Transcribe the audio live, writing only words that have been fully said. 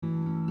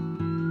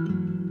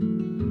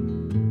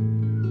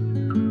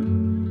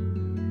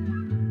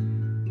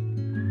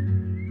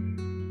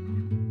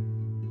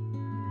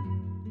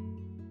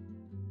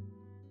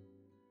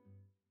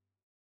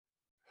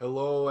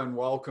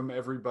welcome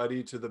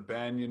everybody to the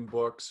Banyan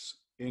Books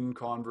in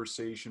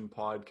Conversation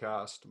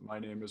podcast. My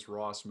name is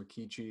Ross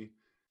McKeechee,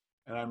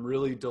 and I'm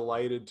really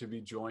delighted to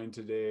be joined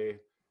today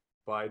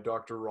by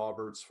Dr.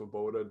 Robert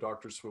Svoboda.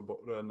 Dr.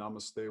 Svoboda,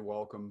 namaste,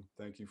 welcome.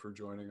 Thank you for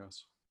joining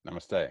us.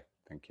 Namaste.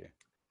 Thank you.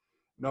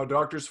 Now,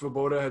 Dr.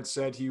 Svoboda had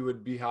said he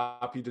would be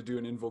happy to do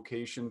an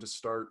invocation to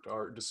start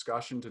our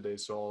discussion today,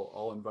 so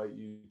I'll invite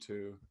you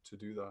to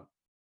do that.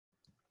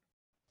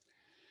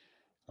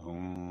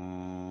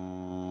 Om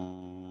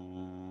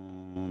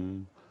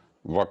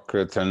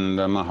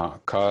Vakratanda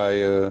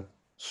Mahakaya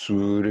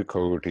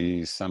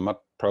Surikoti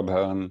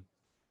Samaprabham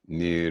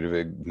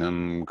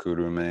Nirvignam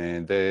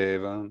Kurume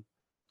Devam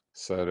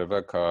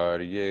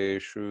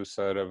Sarvakaryeshu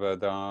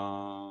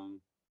Sarvadam.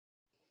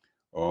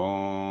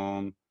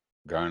 Om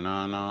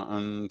Ganana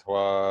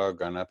Antva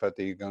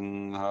Ganapati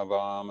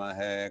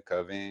Ganghavamahe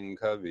Kavin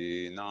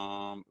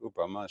Kavinam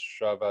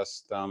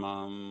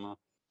Upamashavastamam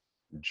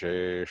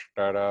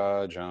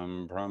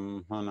Jeshtarajam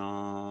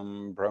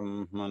Brahmanam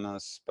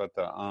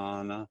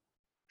Brahmanaspatana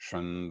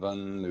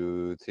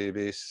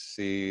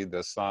Shanvanutibisi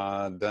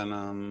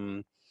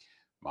Dasadanam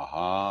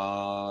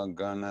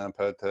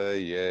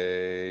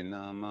Mahaganapataye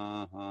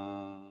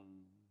Namaha.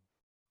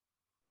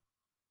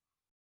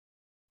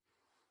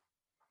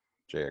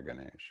 Jaya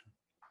Ganesh.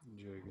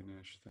 Jai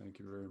Ganesh, thank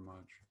you very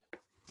much.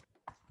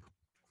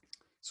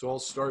 So I'll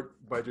start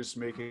by just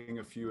making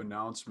a few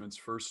announcements.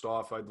 First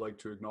off, I'd like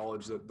to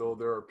acknowledge that though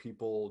there are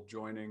people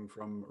joining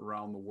from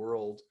around the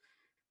world,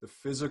 the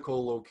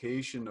physical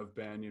location of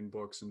Banyan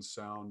Books and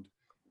Sound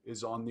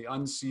is on the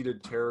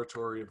unceded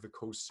territory of the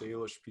Coast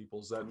Salish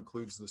peoples. That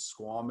includes the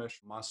Squamish,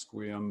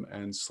 Musqueam,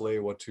 and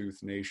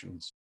Tsleil-Waututh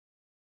nations.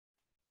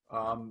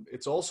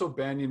 It's also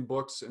Banyan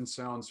Books and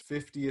Sound's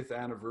 50th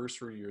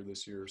anniversary year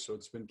this year. So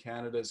it's been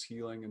Canada's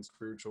healing and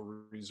spiritual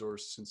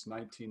resource since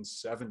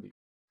 1970,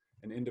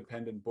 an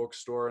independent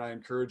bookstore. And I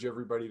encourage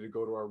everybody to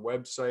go to our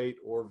website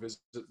or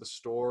visit the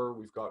store.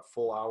 We've got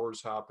full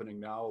hours happening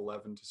now,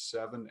 11 to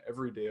 7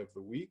 every day of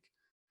the week.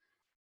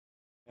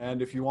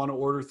 And if you want to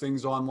order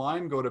things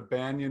online, go to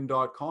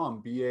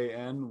banyan.com,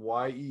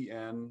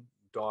 banyen.com.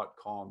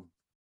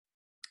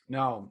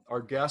 Now,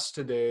 our guest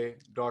today,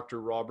 Dr.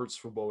 Robert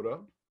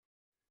Svoboda,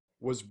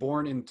 was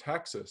born in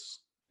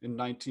Texas in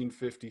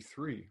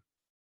 1953.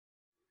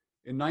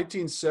 In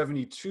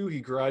 1972,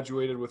 he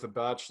graduated with a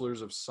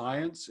Bachelor's of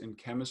Science in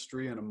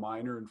Chemistry and a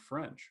minor in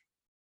French.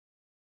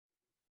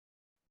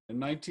 In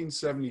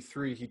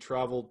 1973, he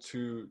traveled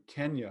to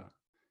Kenya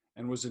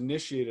and was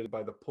initiated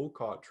by the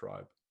Pokot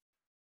tribe.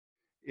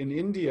 In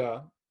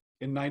India,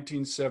 in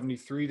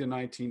 1973 to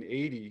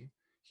 1980,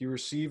 he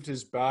received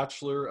his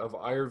Bachelor of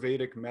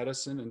Ayurvedic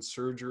Medicine and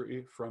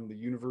Surgery from the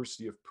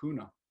University of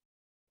Pune.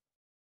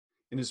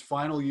 In his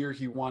final year,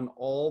 he won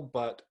all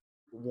but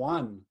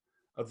one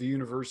of the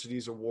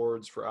university's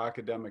awards for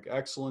academic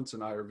excellence in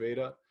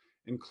Ayurveda,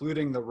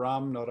 including the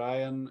Ram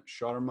Narayan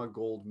Sharma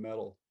Gold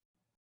Medal.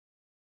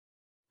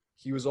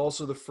 He was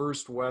also the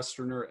first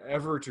Westerner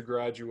ever to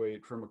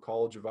graduate from a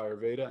college of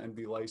Ayurveda and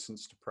be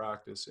licensed to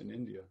practice in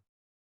India.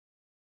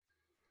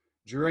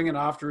 During and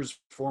after his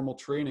formal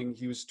training,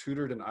 he was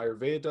tutored in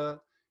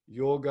Ayurveda,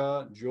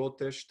 Yoga,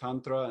 Jyotish,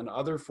 Tantra, and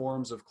other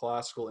forms of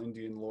classical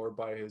Indian lore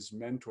by his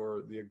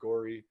mentor, the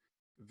Aghori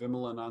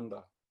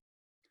Vimalananda,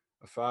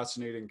 a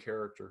fascinating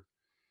character.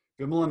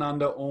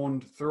 Vimalananda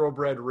owned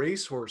thoroughbred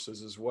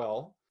racehorses as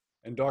well,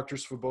 and Dr.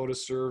 Svoboda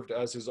served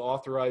as his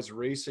authorized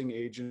racing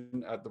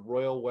agent at the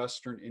Royal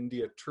Western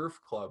India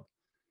Turf Club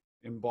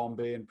in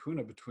Bombay and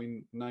Pune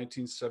between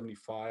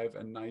 1975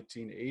 and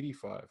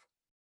 1985.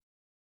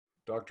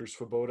 Dr.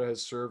 Svoboda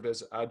has served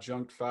as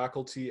adjunct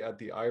faculty at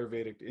the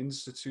Ayurvedic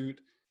Institute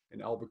in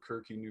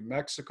Albuquerque, New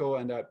Mexico,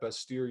 and at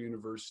Bastyr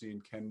University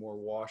in Kenmore,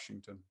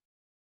 Washington.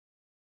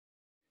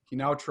 He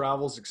now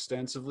travels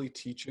extensively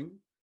teaching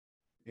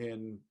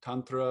in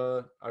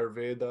Tantra,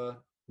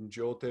 Ayurveda,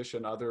 Jyotish,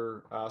 and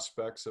other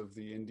aspects of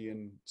the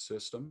Indian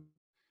system.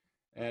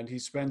 And he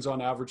spends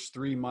on average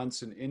 3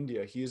 months in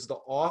India. He is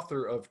the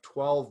author of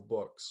 12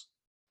 books,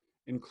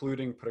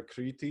 including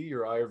Prakriti,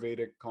 Your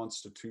Ayurvedic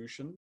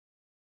Constitution,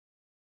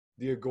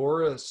 the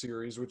Agora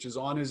series, which is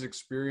on his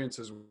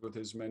experiences with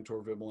his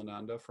mentor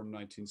Vimalananda from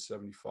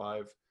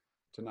 1975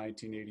 to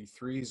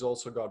 1983. He's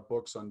also got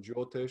books on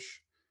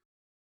Jyotish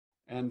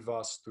and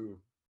Vastu.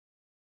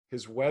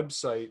 His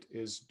website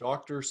is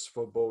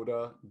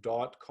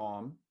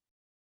drsvoboda.com.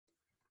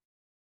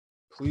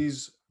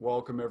 Please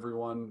welcome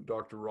everyone,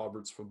 Dr.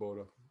 Robert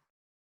Svoboda.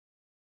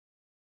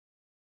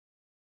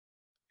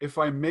 If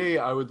I may,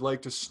 I would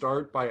like to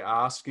start by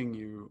asking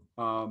you,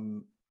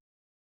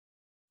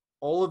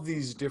 all of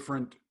these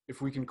different,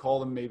 if we can call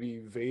them maybe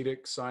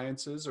Vedic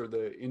sciences or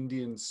the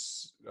Indian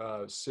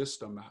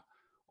system,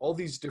 all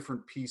these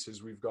different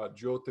pieces. We've got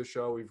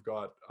Jyotisha, we've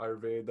got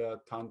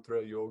Ayurveda,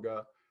 Tantra,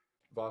 Yoga,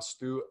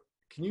 Vastu.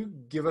 Can you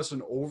give us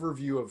an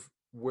overview of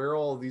where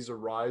all of these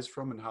arise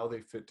from and how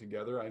they fit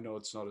together? I know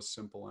it's not a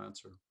simple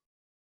answer.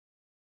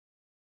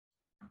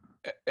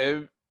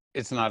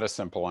 It's not a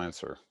simple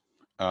answer.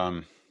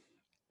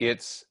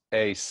 It's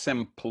a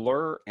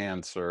simpler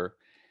answer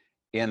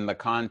in the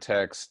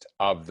context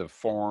of the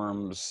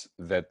forms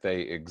that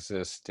they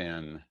exist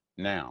in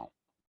now.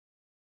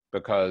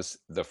 Because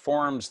the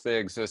forms they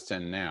exist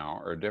in now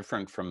are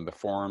different from the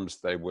forms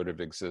they would have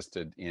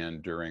existed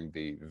in during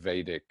the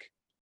Vedic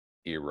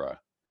era.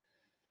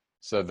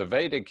 So the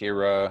Vedic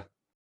era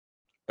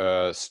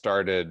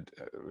started,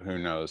 who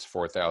knows,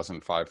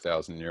 4,000,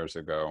 5,000 years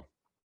ago,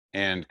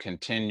 and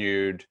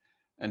continued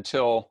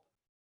until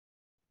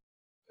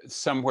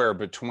somewhere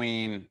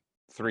between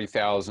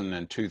 3,000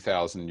 and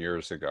 2,000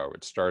 years ago.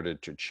 It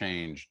started to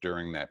change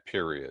during that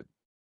period.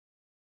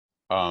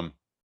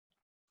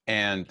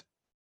 And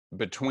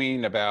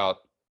between about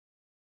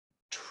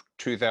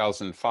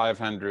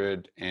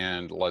 2,500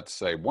 and let's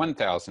say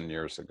 1,000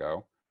 years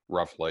ago,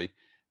 roughly,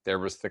 there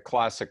was the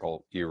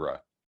classical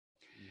era.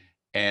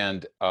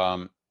 And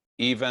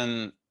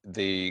even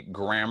the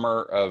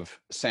grammar of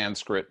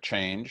Sanskrit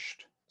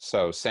changed.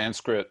 So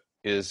Sanskrit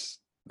is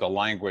the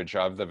language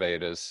of the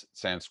Vedas.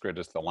 Sanskrit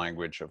is the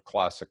language of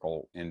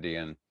classical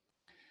Indian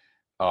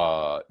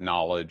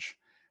knowledge,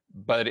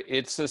 but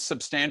it's a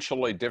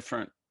substantially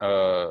different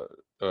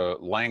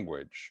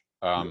language.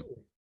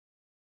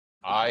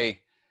 I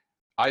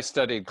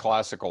studied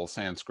classical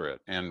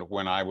Sanskrit, and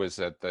when I was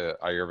at the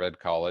Ayurveda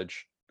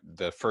college,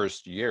 the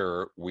first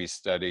year we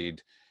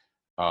studied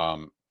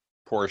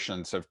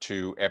portions of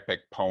 2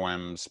 epic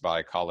poems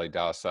by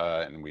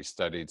Kalidasa, and we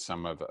studied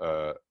some of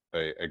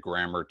a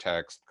grammar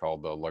text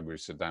called the Laghu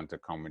Siddhanta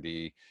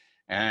Kaumudi,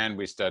 and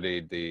we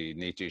studied the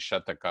Niti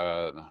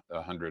Shataka,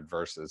 100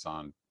 verses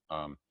on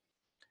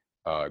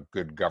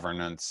good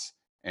governance,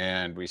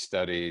 and we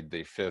studied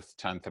the 5th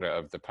Tantra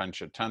of the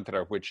Pancha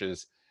Tantra, which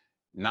is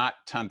not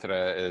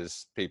Tantra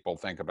as people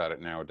think about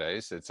it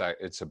nowadays.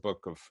 It's a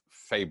book of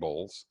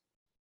fables.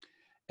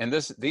 And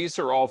these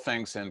are all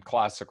things in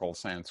classical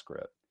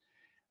Sanskrit.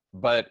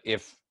 But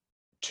if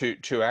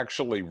to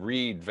actually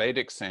read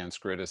Vedic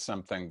Sanskrit is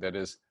something that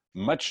is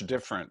much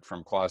different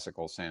from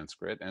classical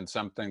Sanskrit, and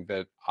something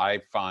that I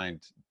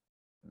find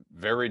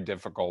very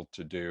difficult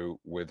to do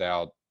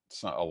without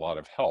a lot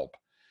of help.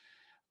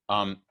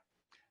 But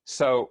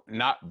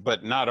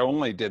not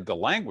only did the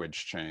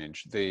language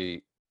change,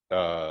 the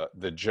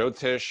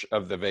Jyotish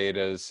of the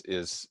Vedas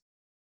is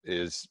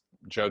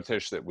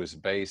Jyotish that was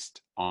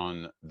based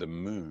on the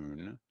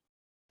moon,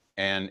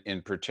 and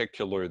in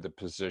particular the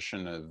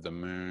position of the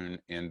moon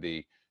in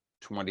the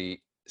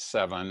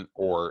 27,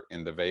 or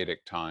in the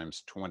Vedic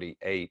times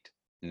 28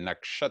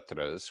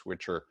 nakshatras,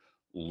 which are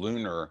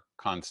lunar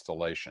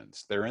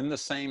constellations. They're in the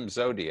same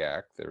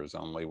zodiac. There is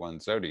only one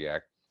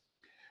zodiac,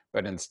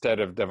 but instead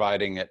of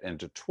dividing it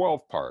into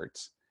 12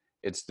 parts,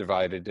 it's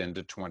divided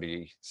into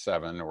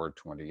 27 or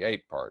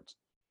 28 parts.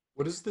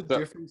 What is the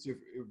difference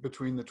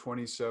between the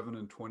 27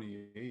 and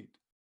 28?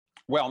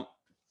 Well,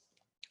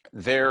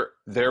 there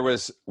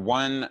was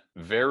one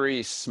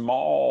very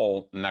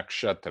small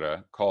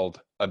nakshatra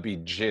called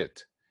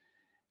Abhijit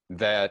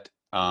that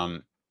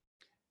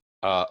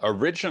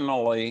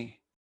originally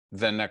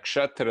the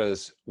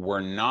nakshatras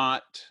were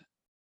not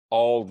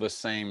all the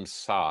same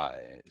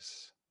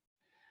size.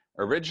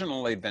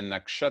 Originally, the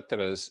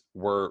nakshatras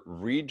were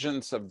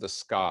regions of the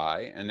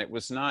sky, and it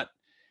was not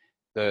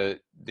the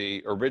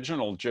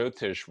original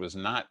Jyotish was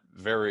not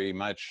very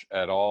much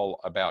at all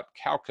about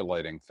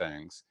calculating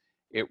things.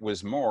 It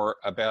was more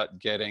about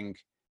getting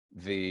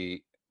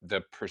the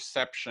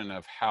perception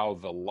of how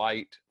the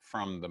light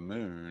from the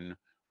moon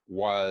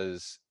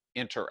was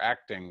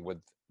interacting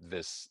with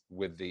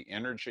the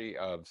energy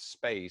of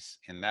space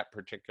in that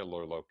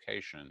particular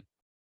location,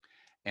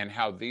 and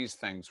how these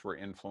things were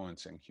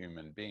influencing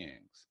human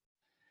beings.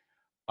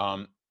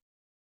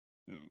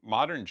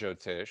 Modern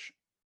Jyotish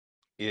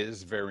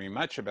is very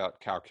much about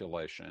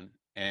calculation,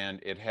 and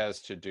it has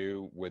to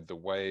do with the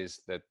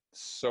ways that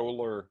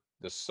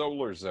the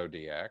solar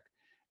zodiac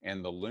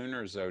and the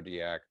lunar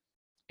zodiac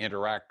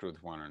interact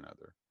with one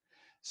another.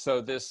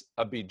 So this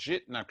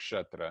Abhijit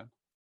nakshatra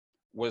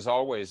was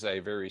always a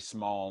very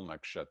small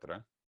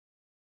nakshatra,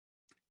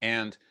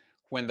 and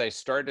when they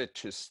started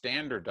to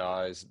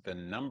standardize the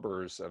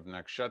numbers of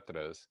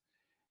nakshatras,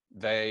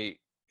 they,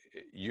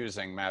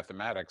 using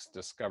mathematics,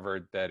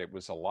 discovered that it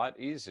was a lot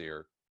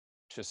easier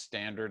to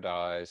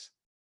standardize,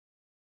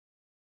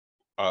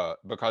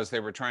 because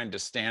they were trying to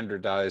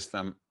standardize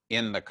them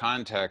in the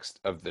context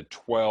of the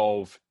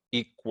 12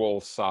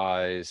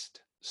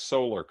 equal-sized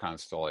solar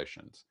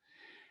constellations.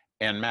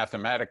 And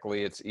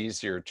mathematically, it's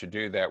easier to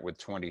do that with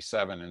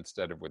 27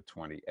 instead of with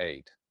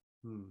 28.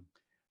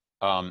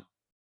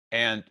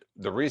 And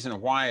the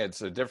reason why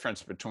it's a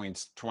difference between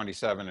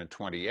 27 and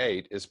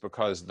 28 is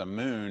because the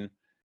moon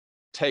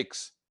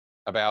takes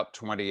about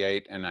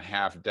 28 and a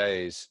half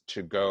days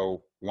to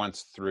go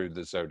once through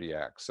the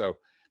zodiac. So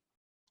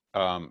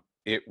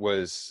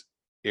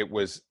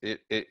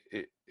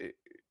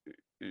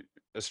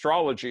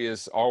astrology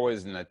is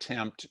always an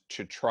attempt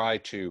to try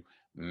to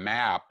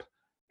map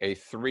a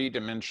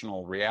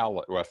 3-dimensional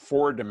reality, or a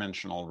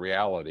 4-dimensional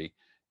reality,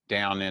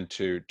 down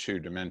into 2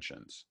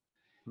 dimensions.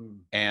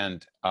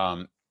 And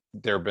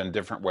there have been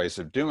different ways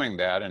of doing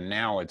that, and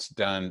now it's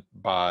done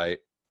by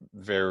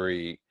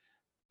very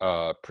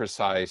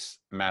precise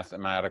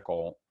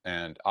mathematical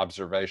and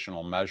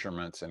observational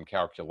measurements and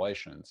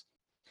calculations.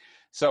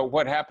 So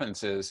what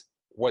happens is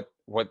what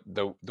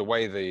the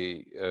way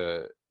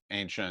the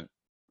ancient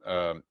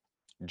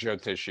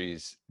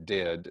Jyotishis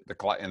did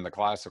in the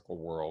classical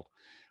world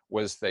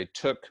was they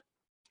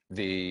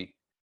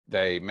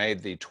made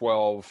the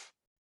 12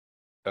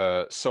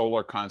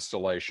 solar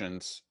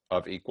constellations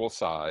of equal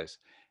size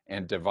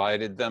and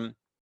divided them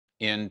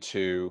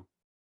into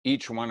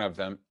each one of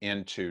them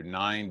into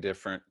 9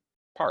 different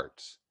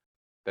parts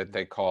that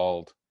they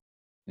called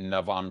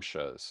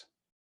navamshas.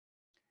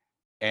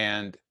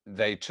 And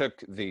they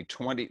took they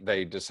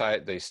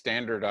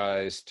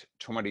standardized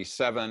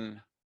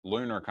 27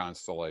 lunar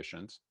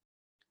constellations,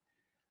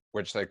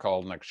 which they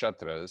called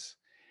nakshatras,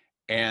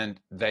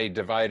 and they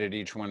divided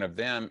each one of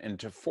them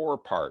into 4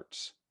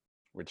 parts,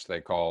 which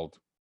they called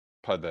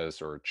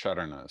padas or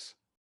charanas.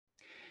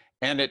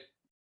 And it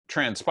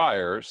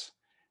transpires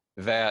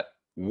that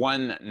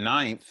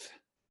 1/9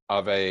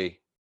 of a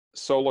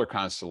solar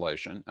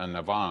constellation, a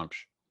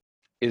navamsh,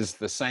 is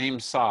the same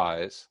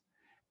size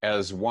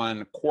as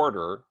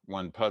 1/4,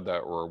 1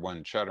 pada or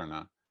 1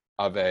 charana,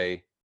 of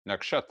a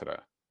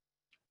nakshatra,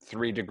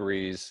 3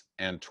 degrees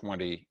and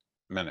 20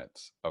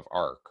 minutes of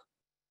arc.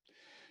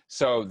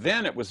 So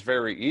then it was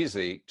very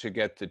easy to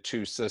get the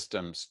 2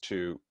 systems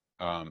to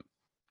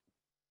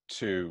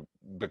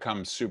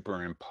become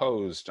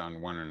superimposed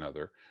on one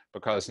another,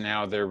 because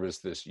now there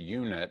was this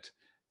unit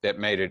that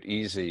made it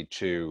easy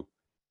to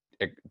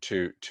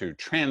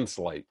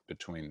translate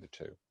between the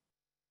 2.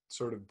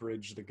 Sort of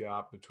bridge the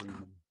gap between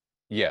them.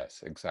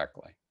 Yes,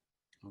 exactly.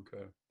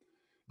 Okay.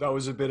 That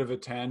was a bit of a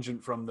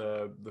tangent from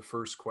the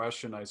first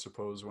question, I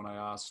suppose, when I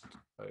asked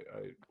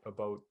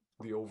about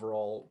the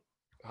overall,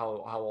 how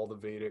all the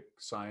Vedic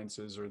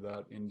sciences or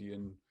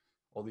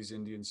all these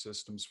Indian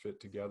systems fit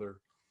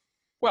together.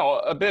 Well,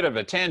 a bit of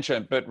a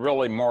tangent, but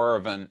really more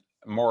of an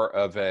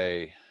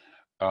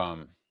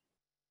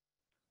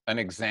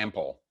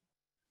example.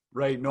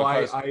 Right. No,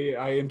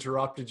 I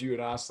interrupted you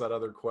and asked that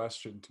other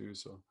question too.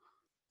 So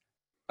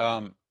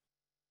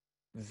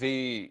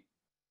the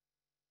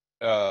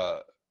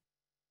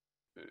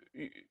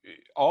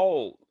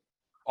all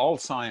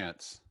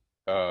science,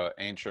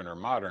 ancient or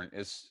modern,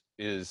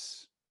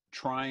 is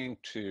trying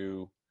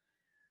to,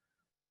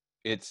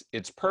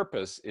 its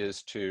purpose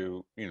is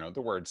to,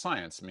 the word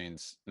science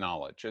means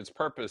knowledge. Its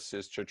purpose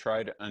is to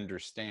try to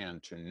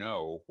understand, to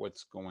know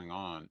what's going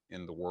on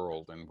in the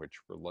world in which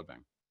we're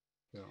living.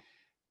 Yeah.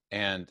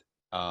 And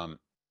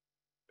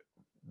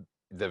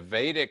the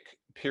Vedic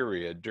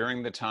period,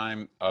 during the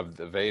time of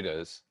the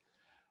Vedas,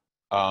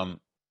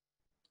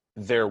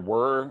 there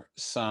were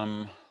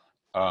some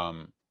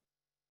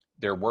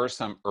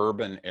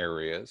urban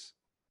areas,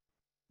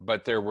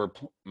 but the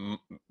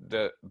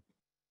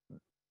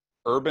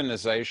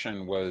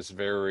urbanization was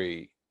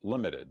very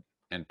limited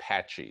and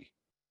patchy.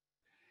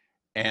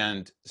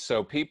 And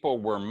so people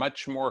were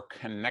much more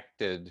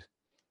connected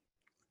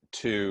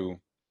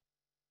to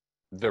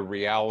the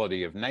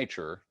reality of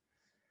nature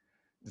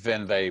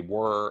than they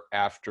were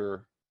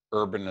after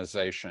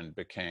urbanization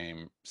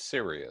became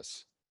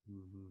serious.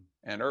 Mm-hmm.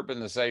 And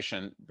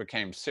urbanization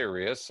became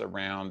serious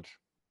around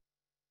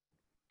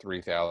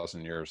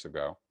 3,000 years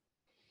ago.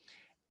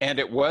 And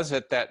it was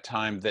at that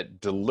time that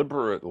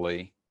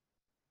deliberately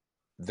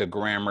the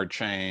grammar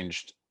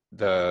changed,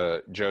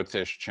 the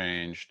Jyotish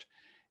changed.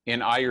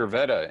 In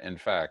Ayurveda, in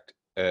fact,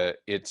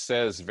 it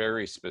says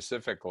very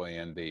specifically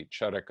in the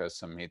Charaka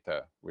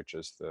Samhita, which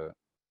is the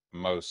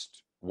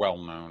most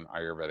well-known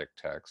Ayurvedic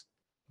text,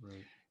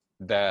 right,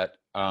 that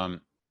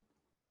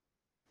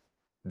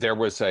there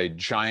was a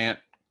giant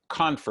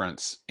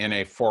conference in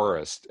a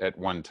forest at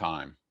one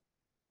time.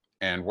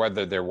 And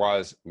whether there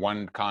was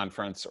one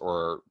conference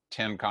or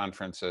 10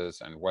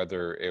 conferences, and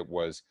whether it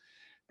was,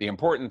 the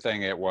important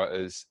thing is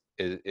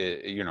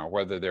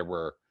whether there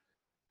were,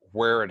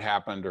 where it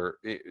happened, or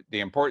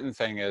the important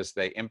thing is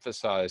they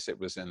emphasized it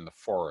was in the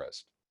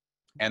forest.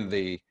 And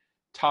the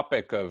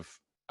topic of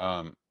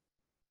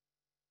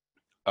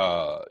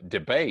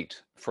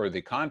debate for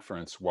the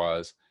conference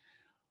was,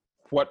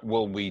 what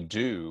will we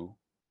do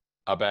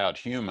about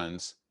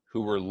humans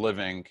who were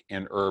living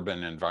in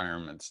urban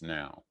environments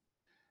now?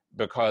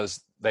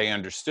 Because they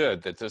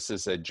understood that this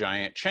is a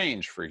giant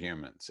change for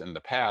humans. In the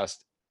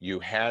past,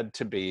 you had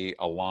to be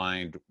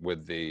aligned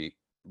with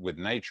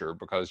nature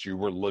because you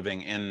were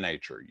living in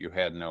nature. You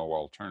had no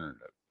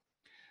alternative.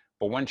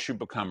 But once you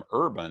become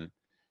urban,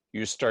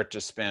 you start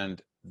to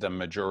spend the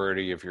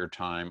majority of your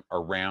time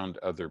around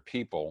other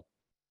people.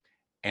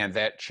 And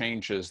that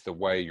changes the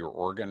way your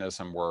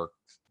organism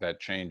works. That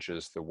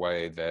changes the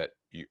way that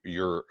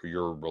your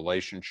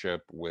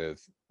relationship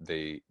with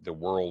the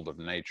world of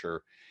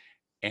nature.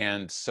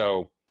 And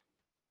so,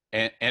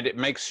 and it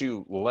makes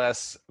you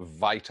less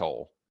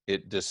vital.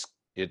 It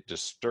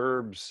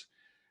disturbs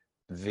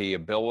the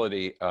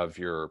ability of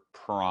your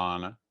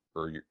prana,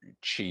 or your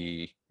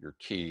chi, your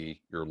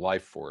ki, your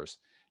life force,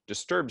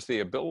 disturbs the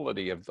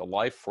ability of the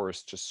life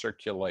force to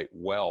circulate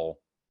well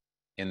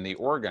in the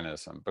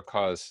organism,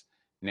 because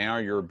now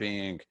you're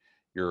being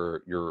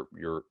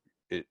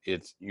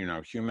It's, you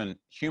know,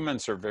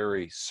 humans are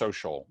very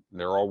social.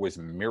 They're always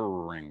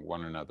mirroring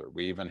one another.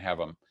 We even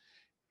have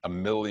a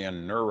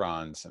million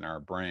neurons in our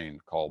brain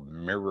called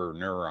mirror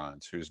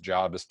neurons, whose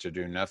job is to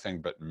do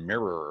nothing but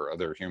mirror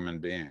other human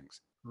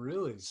beings.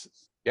 Really?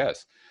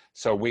 Yes.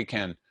 So we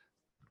can,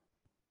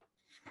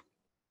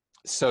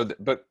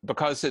 but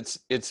because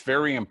it's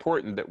very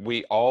important that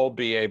we all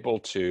be able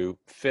to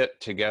fit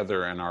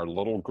together in our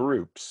little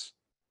groups,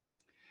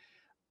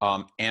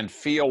 and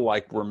feel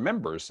like we're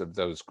members of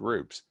those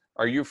groups.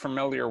 Are you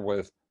familiar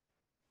with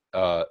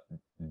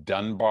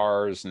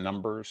Dunbar's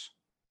numbers?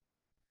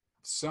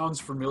 Sounds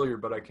familiar,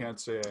 but I can't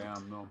say I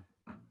am, no.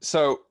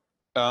 So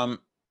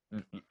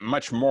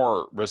much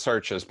more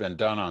research has been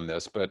done on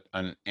this, but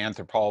an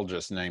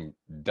anthropologist named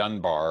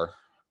Dunbar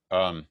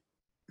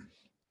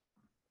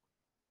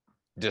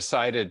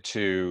decided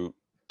to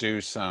do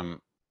some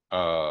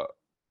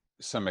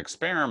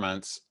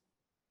experiments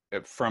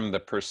from the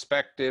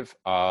perspective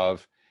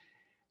of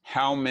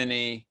how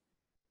many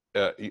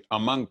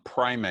among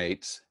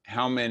primates,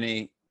 how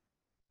many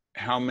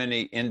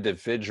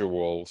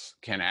individuals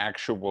can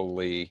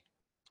actually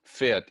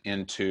fit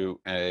into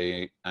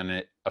an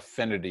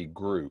affinity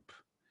group.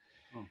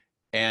 Oh.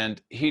 And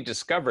he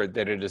discovered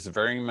that it is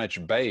very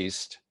much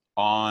based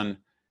on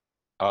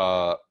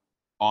the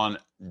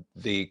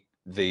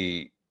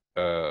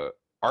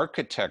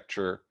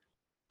architecture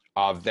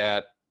of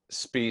that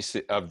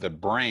species, of the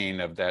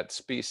brain of that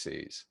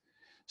species.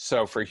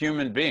 So for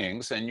human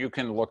beings, and you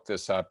can look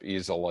this up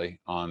easily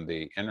on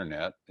the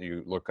internet,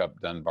 you look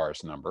up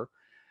Dunbar's number,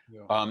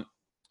 yeah.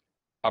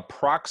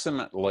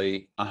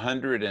 Approximately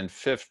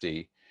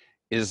 150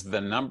 is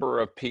the number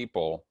of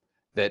people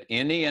that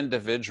any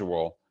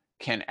individual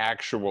can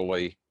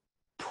actually,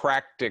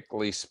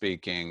 practically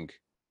speaking,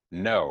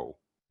 know,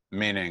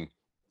 meaning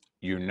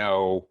you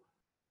know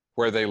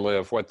where they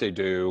live, what they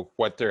do,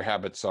 what their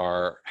habits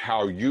are,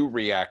 how you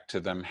react to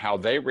them, how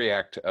they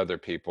react to other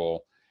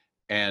people,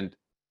 and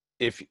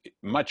if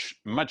much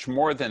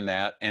more than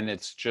that. And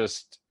it's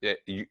just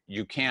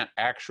you can't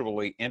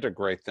actually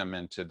integrate them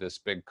into this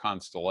big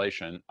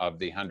constellation of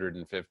the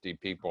 150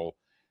 people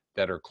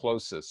that are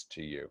closest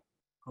to you.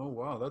 Oh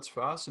wow, that's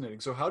fascinating.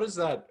 So how does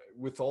that,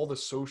 with all the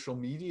social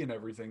media and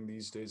everything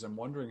these days, I'm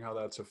wondering how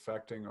that's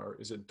affecting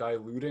is it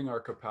diluting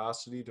our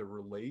capacity to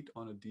relate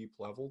on a deep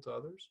level to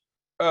others?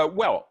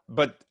 Well,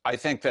 but I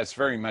think that's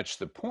very much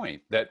the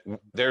point, that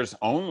there's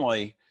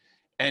only,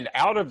 and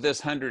out of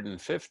this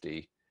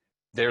 150,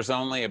 there's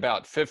only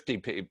about 50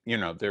 people, you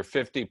know, there are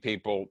 50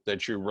 people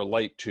that you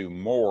relate to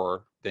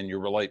more than you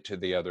relate to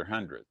the other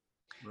 100.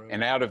 Right.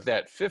 And out of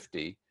that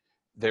 50,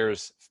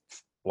 there's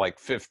like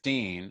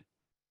 15.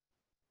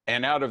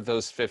 And out of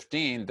those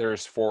 15,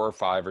 there's 4 or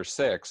 5 or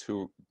 6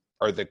 who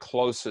are the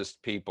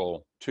closest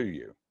people to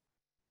you.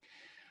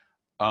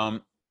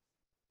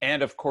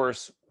 And of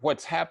course,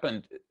 what's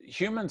happened,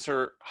 humans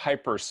are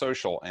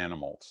hypersocial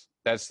animals.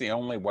 That's the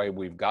only way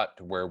we've got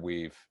to where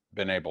we've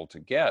been able to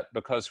get,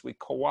 because we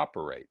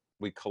cooperate,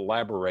 we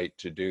collaborate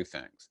to do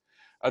things.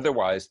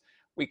 Otherwise,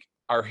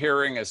 our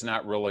hearing is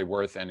not really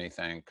worth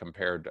anything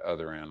compared to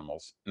other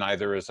animals.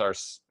 Neither is our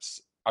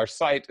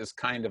sight is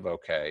kind of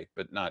okay,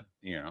 but not,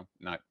 you know,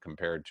 not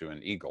compared to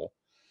an eagle.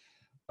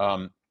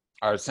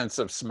 Our sense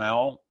of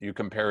smell, you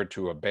compare it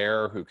to a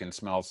bear who can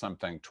smell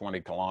something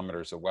 20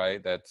 kilometers away,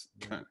 that's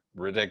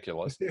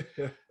ridiculous.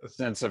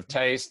 Sense of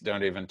taste,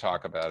 don't even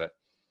talk about it.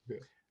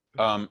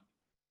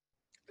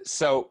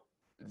 So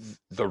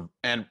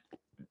and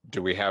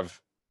do we have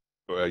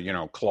you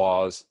know,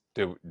 claws?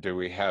 Do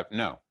we have,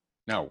 no,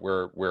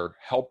 we're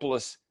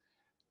helpless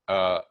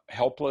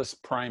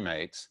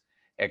primates,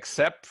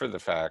 except for the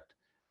fact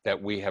that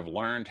we have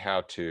learned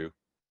how to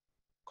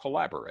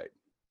collaborate.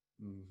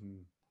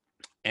 Mm-hmm.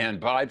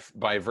 And by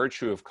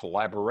virtue of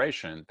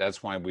collaboration,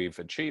 that's why we've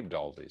achieved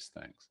all these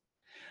things.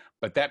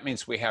 But that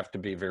means we have to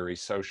be very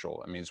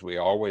social. It means we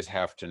always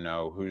have to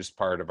know who's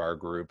part of our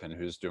group and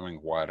who's doing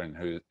what,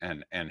 and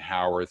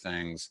how are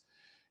things,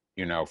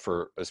 you know,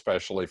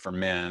 especially for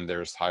men,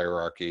 there's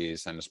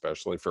hierarchies, and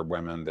especially for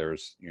women,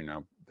 there's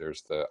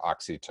the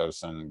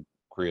oxytocin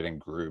creating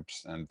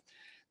groups, and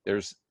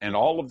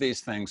all of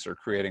these things are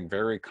creating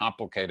very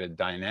complicated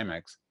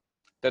dynamics.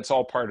 That's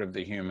all part of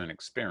the human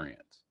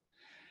experience.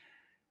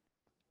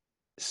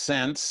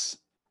 Since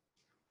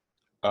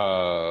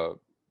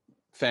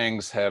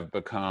things have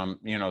become,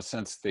 you know,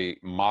 since the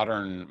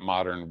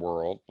modern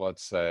world,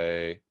 let's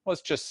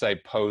just say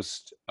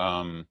post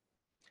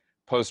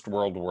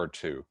World War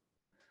II,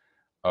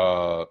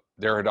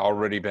 there had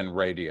already been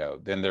radio,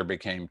 then there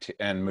became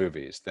and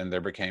movies, then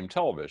there became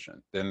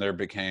television, then there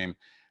became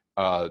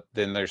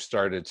then there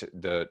started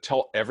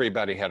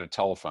everybody had a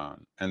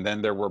telephone, and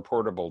then there were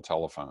portable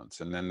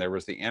telephones, and then there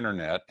was the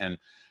internet. And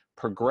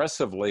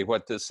progressively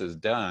what this has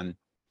done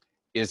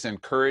is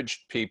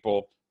encouraged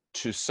people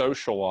to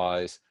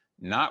socialize,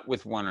 not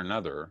with one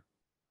another,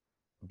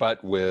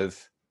 but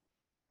with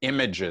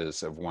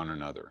images of one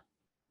another,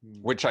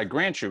 which I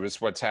grant you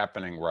is what's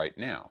happening right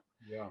now.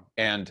 Yeah.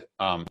 And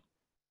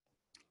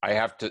I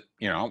have to,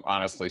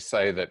 honestly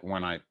say that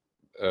when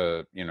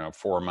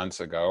 4 months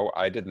ago,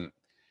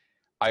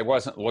 I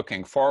wasn't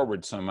looking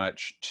forward so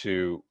much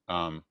to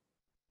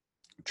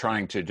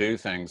trying to do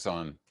things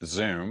on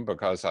Zoom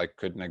because I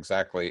couldn't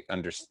exactly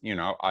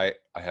understand, I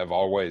have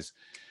always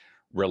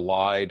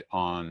relied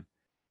on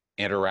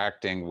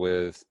interacting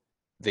with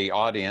the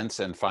audience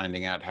and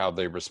finding out how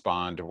they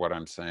respond to what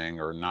I'm saying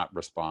or not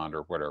respond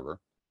or whatever.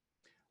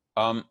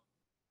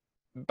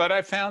 But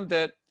I found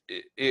that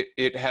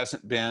it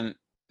hasn't been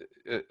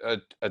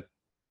a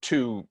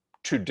too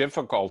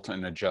difficult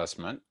an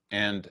adjustment,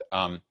 and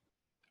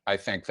I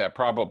think that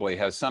probably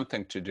has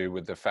something to do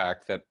with the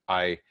fact that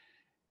I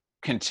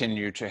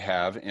continue to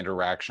have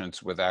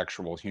interactions with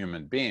actual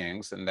human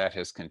beings, and that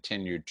has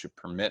continued to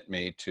permit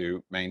me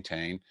to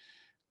maintain,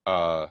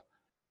 uh,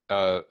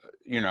 a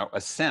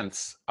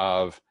sense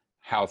of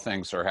how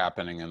things are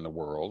happening in the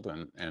world,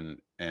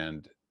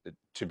 and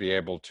to be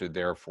able to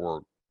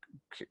therefore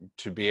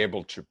to be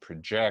able to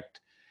project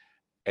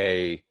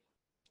a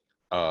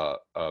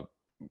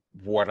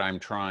what I'm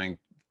trying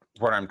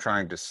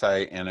to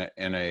say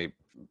in a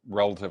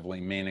relatively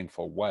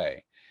meaningful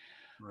way.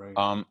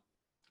 Right.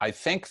 I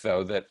think,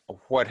 though, that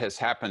what has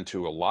happened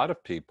to a lot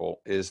of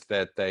people is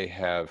that they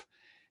have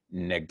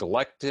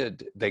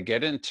they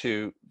get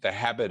into the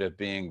habit of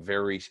being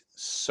very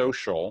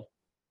social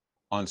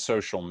on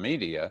social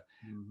media,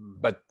 Mm-hmm.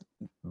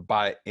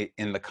 but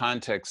in the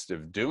context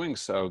of doing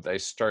so, they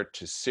start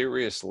to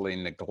seriously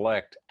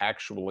neglect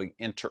actually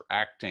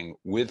interacting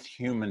with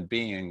human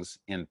beings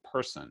in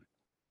person,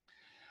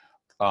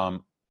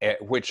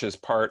 which is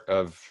part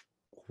of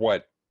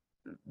what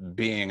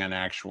being an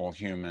actual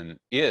human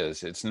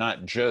is. It's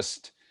not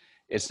just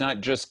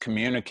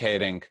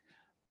communicating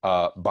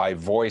by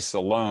voice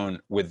alone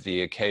with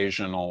the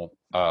occasional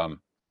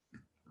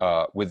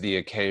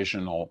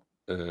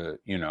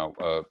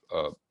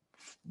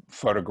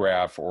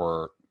photograph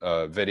or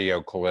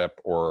video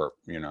clip or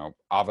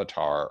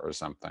avatar or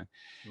something.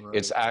 Right.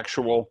 It's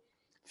actual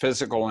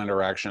physical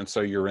interaction.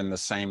 So you're in the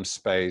same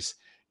space.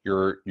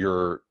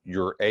 You're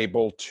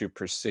able to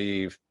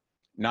perceive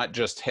not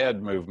just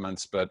head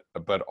movements, but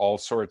all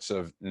sorts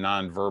of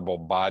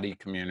nonverbal body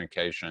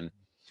communication,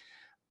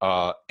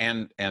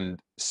 and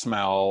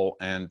smell,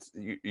 and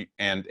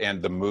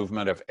the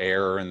movement of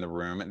air in the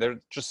room. And there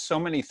are just so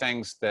many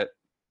things that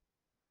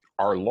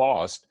are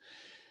lost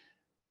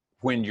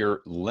when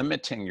you're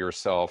limiting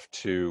yourself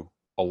to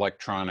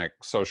electronic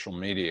social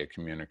media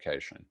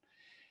communication.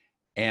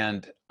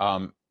 And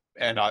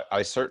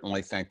I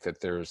certainly think that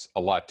there's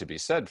a lot to be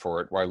said for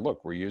it. Why,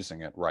 look, we're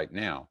using it right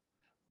now.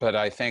 But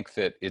I think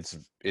that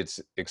it's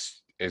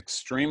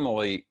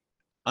extremely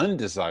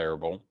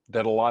undesirable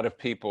that a lot of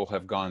people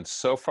have gone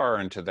so far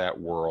into that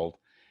world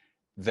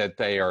that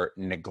they are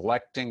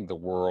neglecting the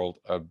world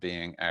of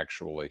being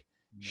actually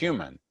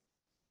human.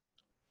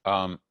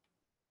 And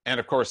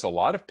of course, a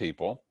lot of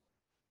people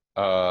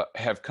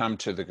have come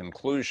to the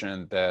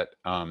conclusion that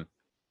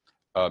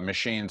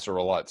machines are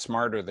a lot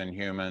smarter than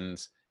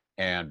humans,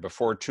 and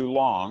before too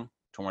long,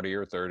 20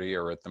 or 30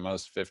 or at the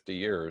most 50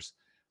 years,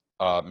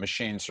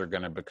 machines are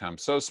going to become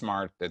so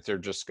smart that they're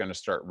just going to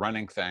start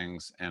running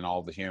things, and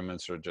all the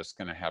humans are just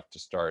going to have to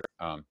start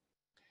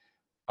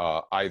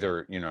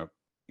either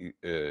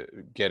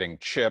getting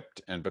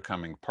chipped and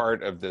becoming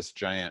part of this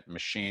giant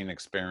machine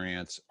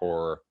experience,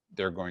 or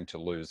they're going to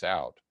lose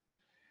out.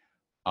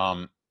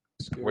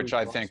 Which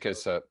I think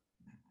is a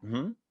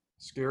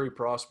scary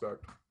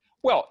prospect.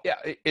 Well, yeah,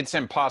 it's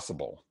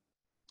impossible.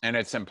 And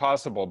it's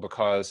impossible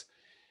because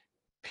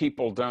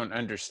people don't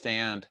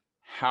understand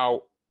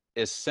how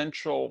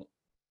essential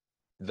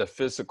the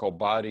physical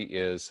body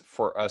is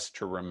for us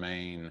to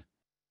remain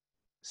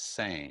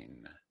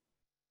sane.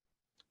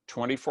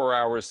 24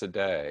 hours a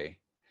day,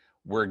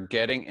 we're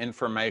getting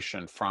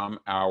information from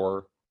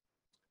our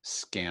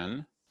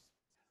skin,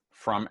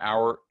 from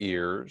our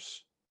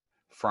ears,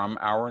 from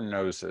our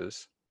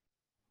noses,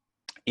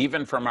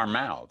 even from our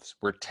mouths.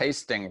 We're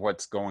tasting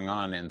what's going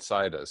on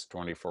inside us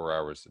 24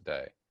 hours a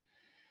day.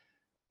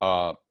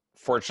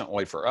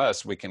 Fortunately for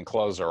us, we can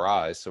close our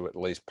eyes, so at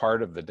least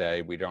part of the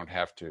day we don't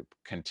have to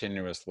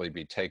continuously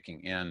be taking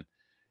in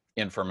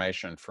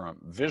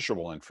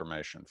visual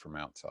information from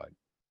outside.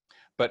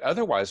 But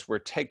otherwise, we're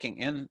taking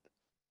in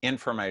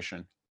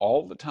information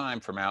all the time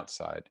from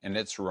outside, and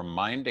it's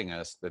reminding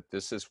us that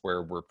this is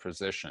where we're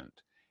positioned.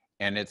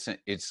 And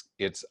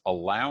it's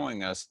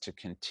allowing us to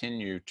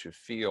continue to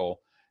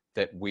feel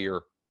that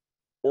we're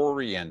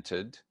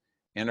oriented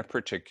in a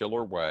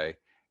particular way,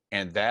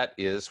 and that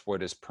is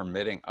what is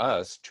permitting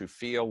us to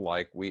feel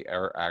like we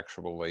are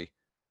actually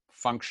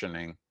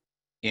functioning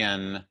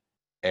in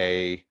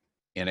a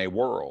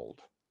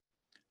world.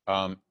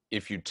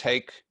 If you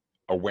take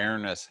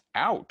awareness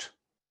out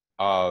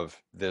of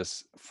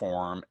this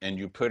form and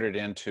you put it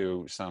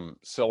into some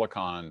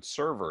silicon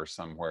server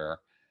somewhere,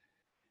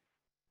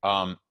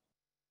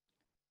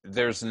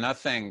 there's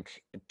nothing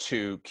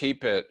to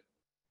keep it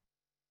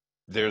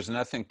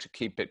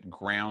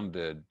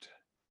grounded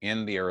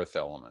in the earth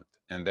element,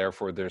 and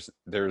therefore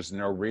there's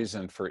no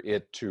reason for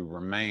it to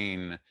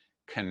remain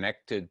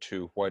connected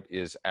to what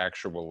is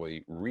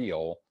actually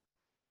real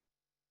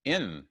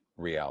in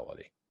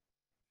reality.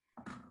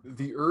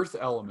 The earth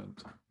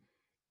element.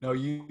 Now,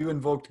 you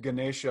invoked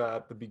Ganesha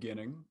at the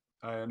beginning.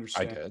 I I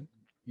understand did.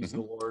 he's the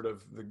Mhm. lord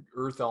of the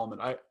earth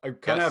element. I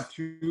kind of have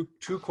Yes.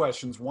 two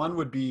questions. One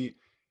would be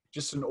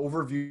just an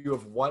overview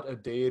of what a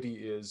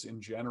deity is in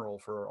general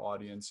for our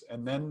audience,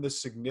 and then the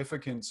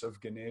significance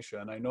of Ganesha.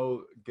 And I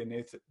know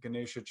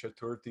Ganesha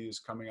Chaturthi is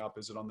coming up.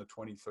 Is it on the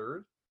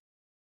 23rd?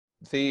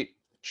 The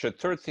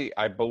Chaturthi,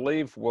 I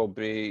believe, will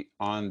be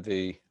on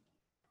the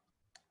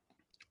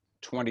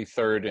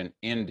 23rd in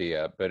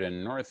India, but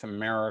in North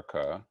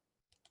America,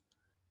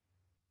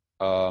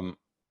 um,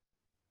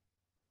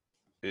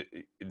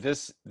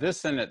 this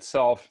in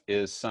itself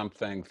is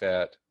something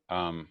that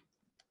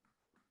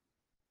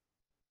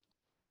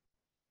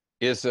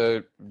is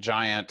a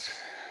giant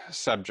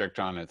subject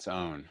on its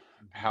own.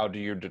 How do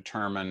you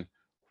determine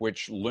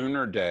which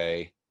lunar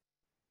day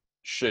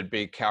should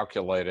be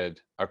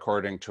calculated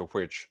according to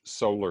which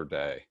solar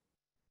day?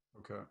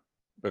 Okay.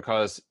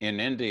 Because in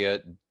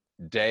India,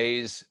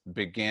 days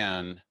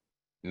begin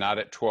not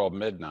at 12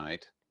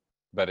 midnight,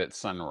 but at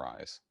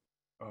sunrise.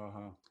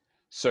 Uh-huh.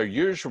 So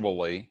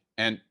usually,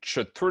 and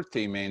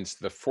Chaturthi means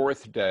the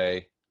fourth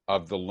day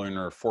of the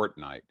lunar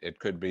fortnight. It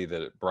could be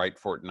the bright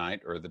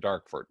fortnight or the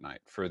dark fortnight.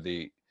 For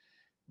the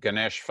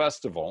Ganesh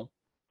festival,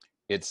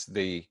 it's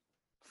the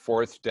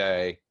fourth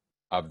day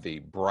of the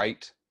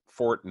bright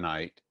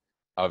fortnight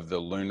of the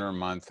lunar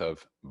month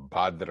of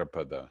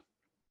Bhadrapada.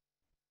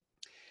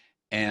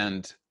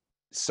 And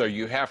so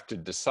you have to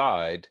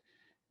decide,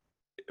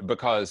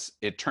 because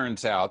it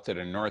turns out that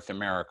in North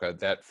America,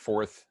 that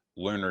fourth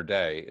lunar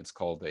day, it's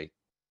called a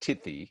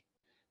Tithi,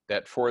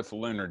 that fourth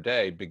lunar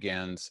day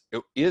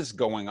it is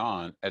going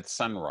on at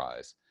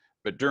sunrise,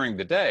 but during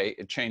the day,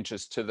 it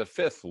changes to the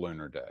fifth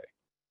lunar day.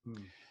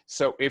 Hmm.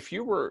 So if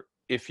you were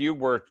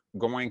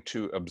going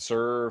to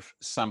observe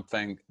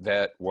something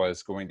that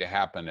was going to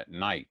happen at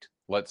night,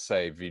 let's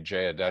say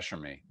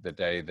Vijayadashami, the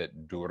day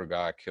that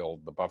Durga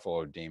killed the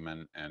buffalo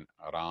demon and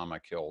Rama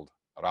killed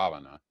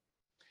Ravana,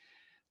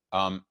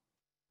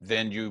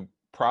 then you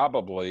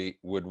probably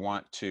would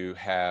want to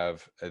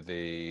have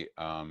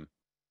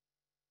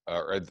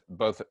or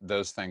both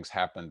those things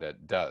happened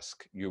at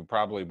dusk. You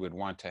probably would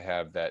want to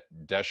have that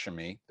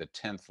Dashami, the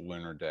 10th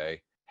lunar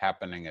day,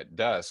 happening at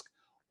dusk,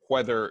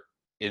 whether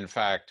in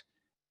fact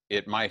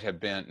it might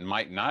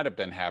not have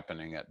been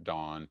happening at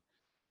dawn.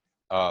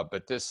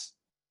 But this,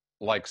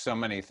 like so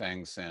many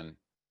things in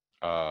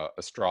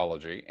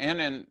astrology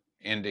and in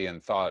Indian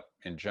thought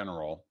in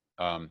general,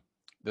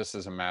 this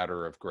is a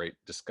matter of great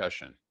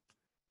discussion.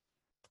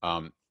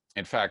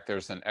 In fact,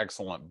 there's an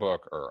excellent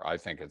book, or I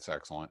think it's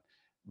excellent,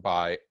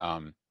 by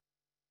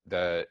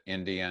the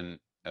Indian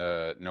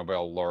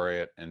Nobel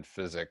laureate in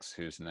physics,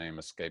 whose name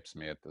escapes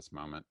me at this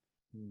moment,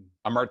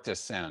 Amartya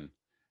Sen,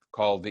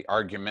 called The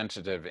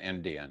Argumentative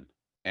Indian.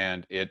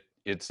 And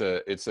it's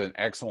an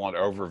excellent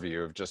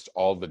overview of just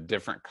all the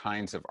different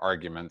kinds of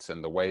arguments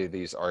and the way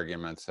these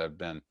arguments have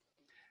been,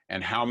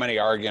 and how many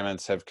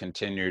arguments have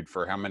continued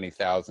for how many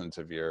thousands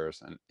of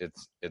years. And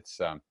it's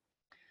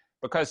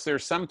because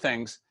there's some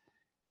things,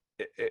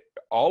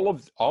 all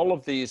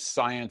of these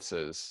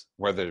sciences,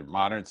 whether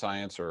modern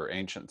science or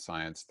ancient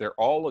science, they're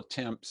all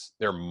attempts,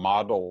 they're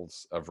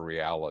models of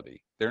reality.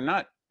 They're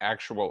not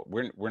actual,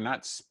 we're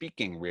not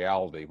speaking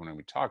reality when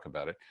we talk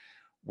about it.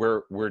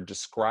 We're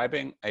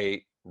describing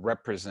a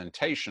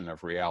representation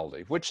of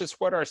reality, which is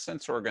what our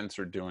sense organs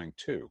are doing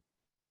too.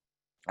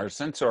 Our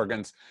sense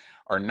organs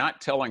are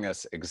not telling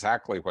us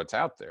exactly what's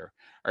out there.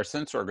 Our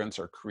sense organs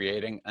are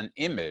creating an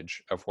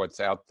image of what's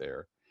out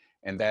there,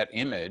 and that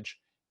image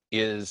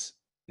is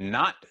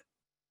not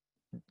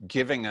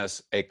giving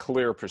us a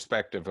clear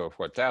perspective of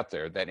what's out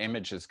there. That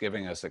image is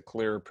giving us a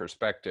clear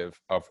perspective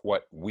of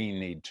what we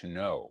need to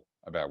know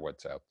about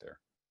what's out there.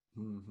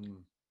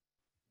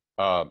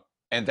 Mm-hmm.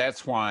 And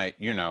that's why,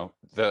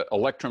 the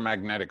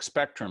electromagnetic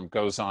spectrum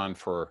goes on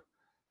for,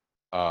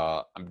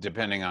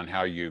 depending on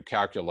how you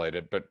calculate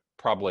it, but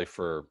probably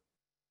for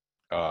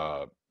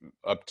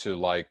up to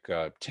like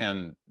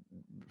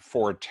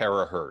 4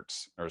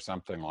 terahertz or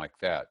something like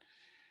that.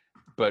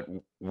 But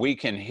we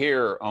can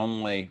hear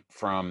only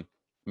from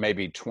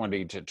maybe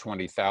 20 to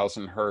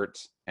 20,000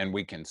 hertz, and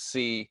we can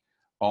see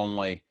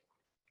only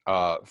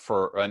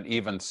for an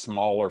even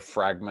smaller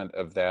fragment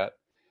of that.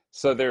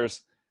 So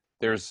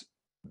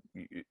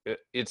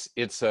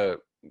it's a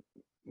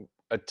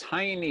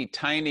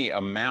tiny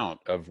amount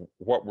of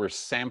what we're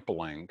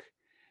sampling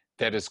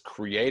that is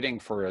creating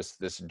for us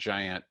this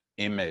giant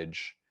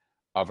image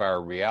of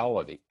our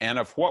reality. And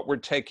of what we're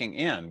taking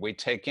in, we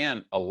take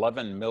in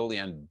 11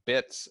 million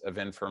bits of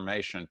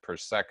information per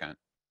second.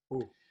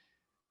 Ooh.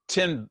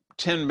 10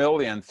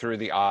 million through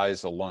the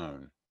eyes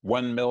alone,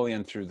 1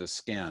 million through the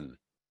skin,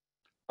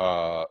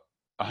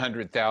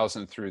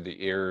 100,000 through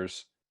the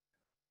ears,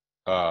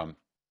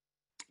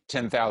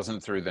 10,000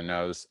 through the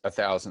nose,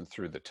 1,000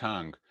 through the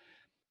tongue.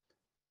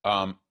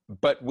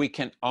 But we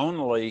can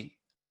only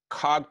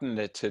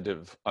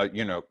cognitive,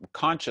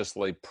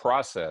 consciously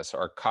process,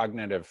 our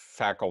cognitive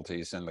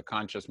faculties in the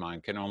conscious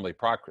mind can only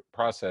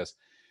process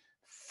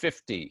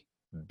 50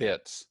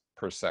 bits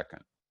per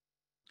second.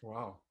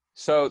 Wow.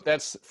 So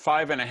that's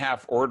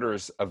 5.5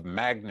 orders of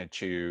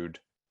magnitude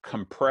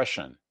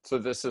compression. So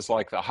this is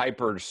like the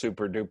hyper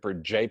super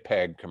duper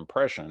JPEG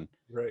compression.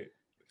 Right.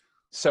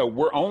 So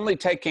we're only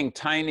taking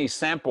tiny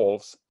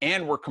samples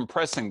and we're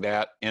compressing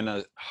that in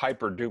a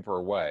hyper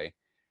duper way.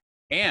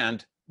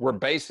 And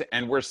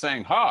we're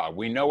saying,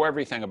 we know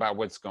everything about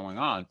what's going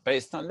on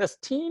based on this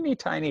teeny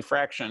tiny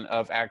fraction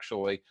of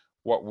actually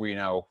what we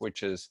know,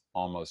 which is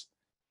almost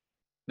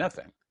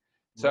nothing.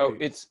 So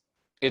Right.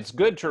 it's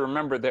good to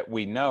remember that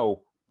we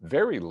know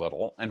very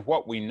little, and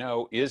what we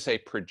know is a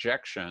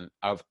projection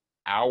of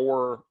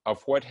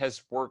what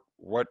has worked,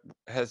 what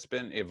has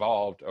been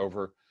evolved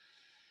over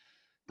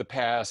the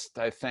past,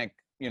 I think,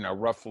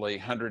 roughly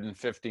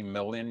 150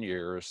 million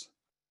years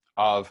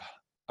of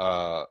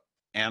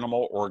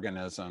animal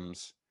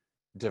organisms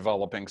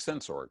developing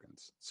sense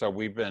organs. So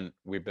we've been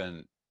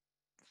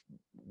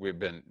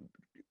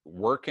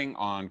working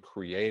on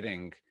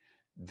creating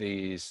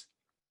these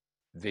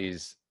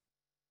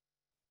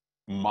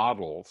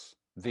models,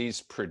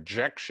 these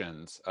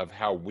projections of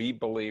how we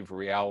believe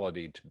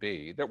reality to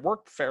be that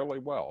work fairly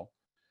well.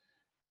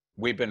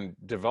 We've been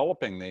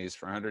developing these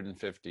for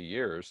 150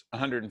 years,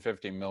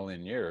 150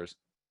 million years,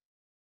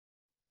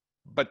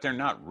 but they're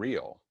not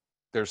real.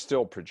 They're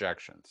still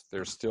projections.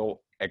 They're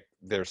still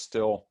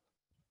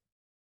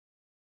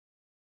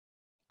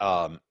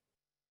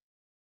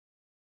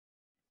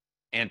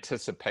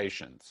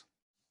anticipations.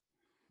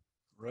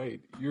 Right.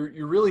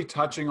 You're really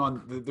touching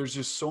on there's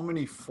just so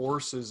many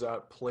forces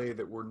at play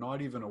that we're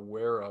not even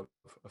aware of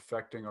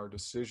affecting our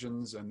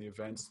decisions and the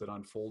events that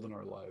unfold in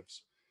our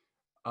lives.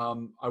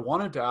 I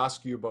wanted to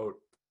ask you about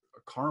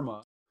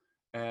karma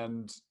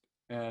and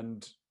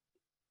and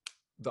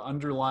the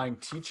underlying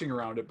teaching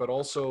around it, but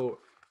also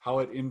how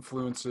it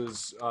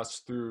influences us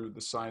through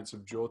the science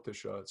of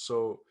Jyotisha.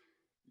 So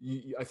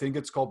I think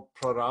it's called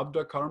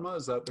prarabdha karma.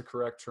 Is that the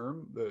correct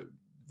term?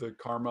 The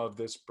karma of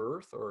this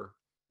birth, or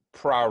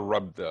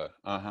Prarabdha,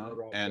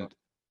 prarabdha?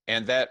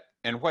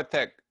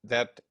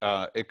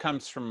 it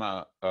comes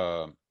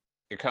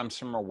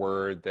from a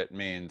word that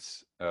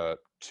means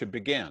to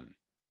begin,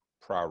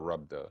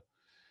 prarabdha.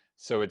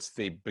 So it's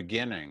the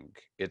beginning.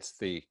 It's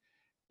the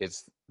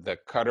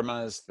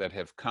karmas that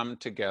have come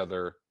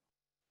together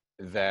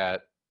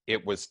that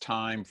it was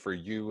time for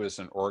you as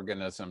an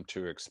organism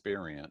to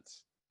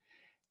experience,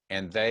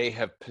 and they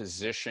have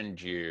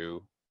positioned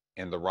you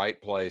in the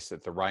right place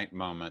at the right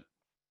moment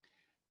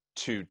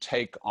to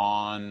take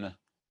on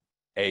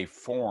a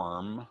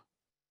form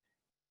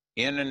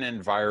in an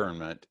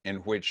environment in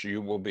which you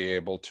will be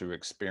able to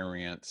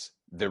experience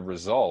the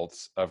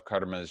results of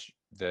karmas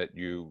that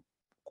you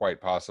quite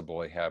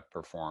possibly have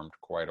performed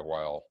quite a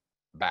while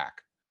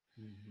back.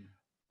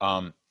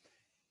 Mm-hmm.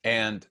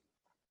 And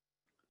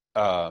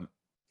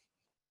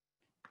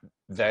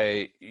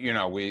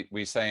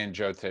we say in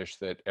Jyotish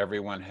that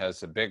everyone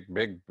has a big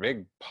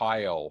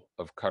pile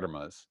of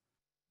karmas,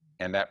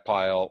 and that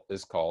pile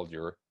is called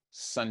your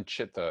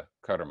sanchita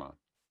karma.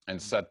 And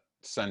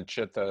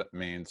sanchita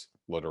means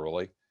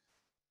literally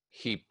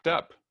heaped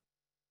up.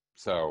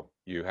 So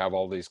you have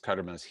all these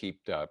karmas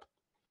heaped up,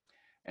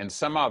 and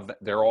some of them,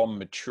 they're all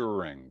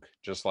maturing,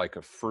 just like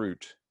a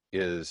fruit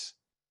is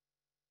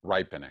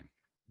ripening.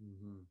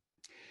 Mm-hmm.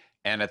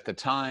 And at the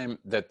time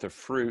that the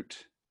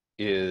fruit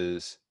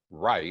is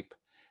ripe,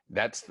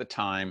 that's the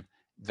time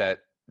that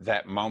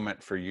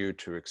moment for you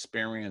to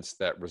experience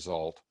that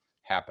result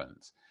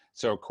happens.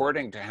 So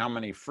according to how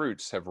many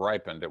fruits have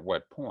ripened at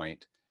what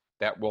point,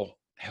 that will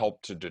help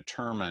to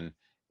determine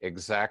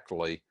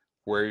exactly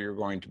where you're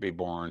going to be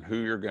born, who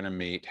you're going to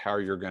meet, how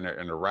you're going to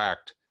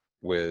interact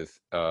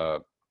with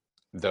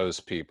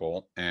those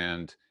people,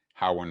 and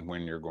how and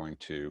when you're going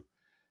to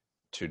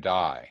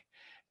die.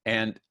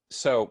 And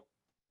so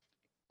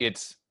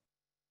it's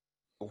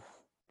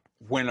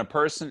when a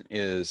person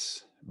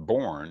is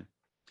born,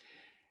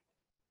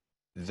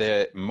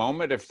 the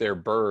moment of their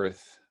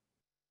birth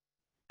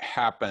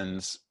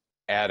happens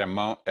at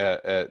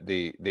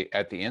the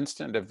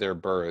instant of their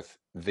birth.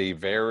 The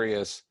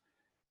various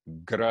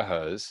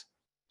grahas,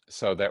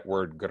 so that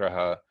word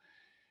graha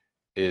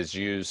is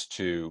used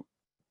to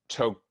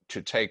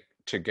take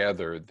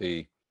together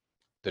the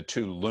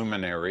two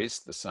luminaries,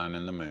 the sun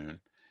and the moon,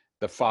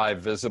 the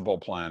 5 visible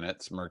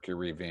planets,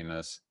 Mercury,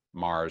 Venus,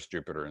 Mars,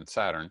 Jupiter, and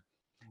Saturn,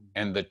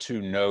 and the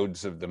 2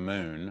 nodes of the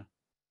moon,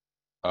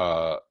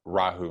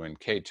 Rahu and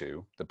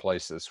Ketu, the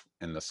places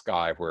in the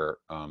sky where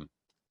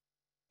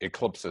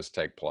eclipses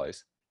take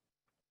place.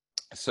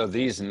 So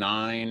these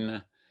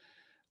 9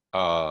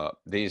 grahas,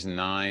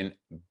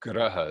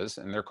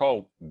 and they're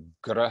called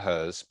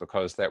grahas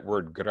because that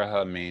word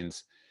graha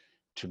means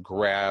to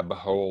grab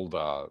hold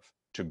of,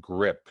 to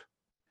grip,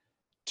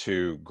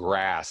 to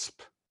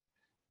grasp,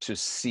 to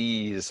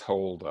seize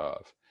hold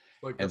of.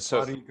 Like the And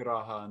so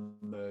parigraha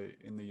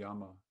in the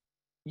yama.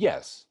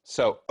 yes,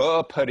 so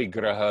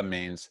aparigraha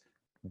means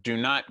do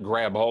not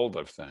grab hold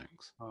of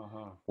things.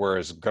 Uh-huh.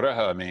 Whereas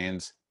graha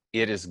means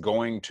it is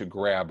going to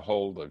grab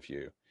hold of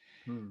you.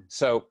 Hmm.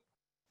 So,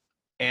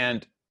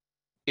 and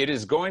it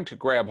is going to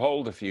grab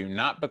hold of you,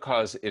 not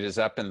because it is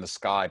up in the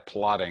sky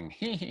plotting,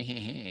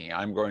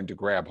 I'm going to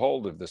grab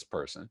hold of this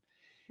person.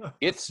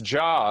 Its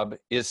job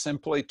is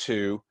simply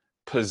to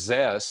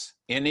possess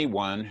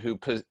anyone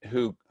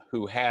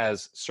who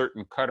has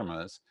certain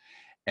karmas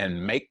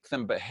and make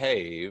them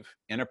behave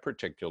in a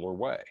particular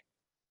way.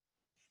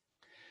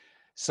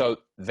 So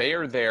they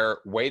are there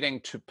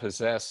waiting to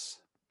possess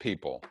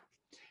people.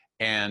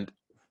 And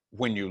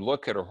when you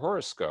look at a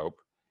horoscope,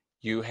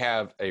 you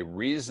have a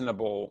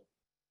reasonable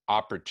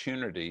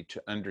opportunity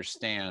to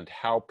understand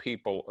how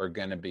people are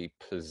going to be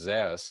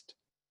possessed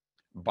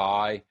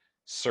by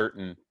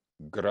certain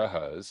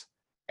grahas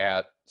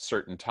at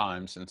certain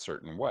times in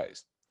certain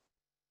ways.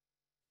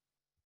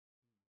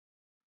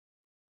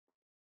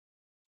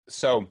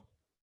 So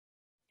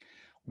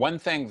one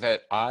thing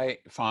that I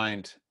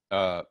find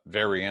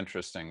very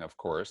interesting, of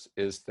course,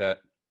 is that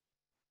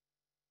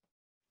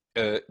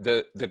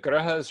the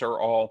grahas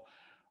are all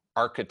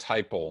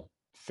archetypal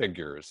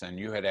figures, and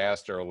you had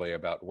asked earlier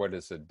about what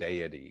is a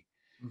deity.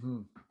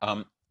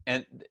 Mm-hmm.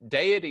 And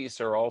deities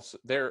are also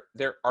they're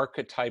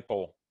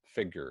archetypal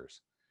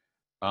figures.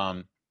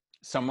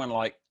 Someone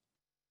like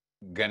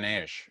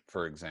Ganesh,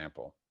 for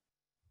example,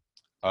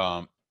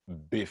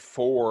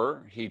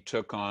 before he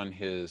took on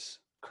his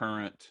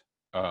current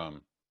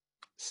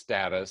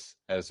status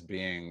as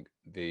being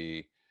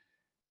the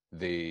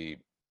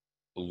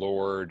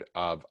Lord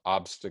of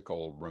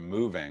obstacle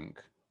removing,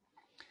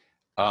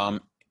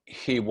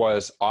 he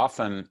was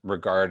often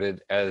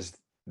regarded as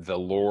the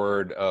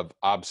Lord of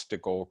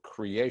obstacle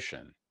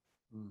creation.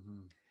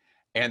 Mm-hmm.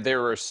 And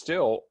there are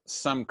still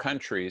some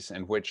countries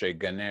in which a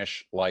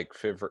Ganesh-like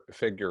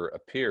figure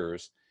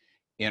appears,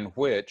 in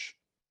which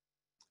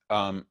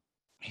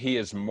he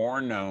is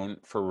more known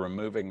for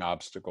removing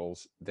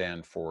obstacles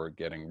than for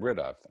getting rid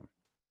of them.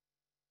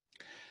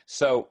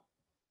 So,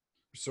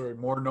 Sorry,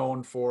 more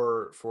known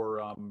for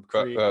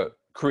creating.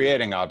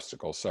 creating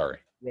obstacles. Sorry,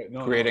 Right. No,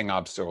 no. creating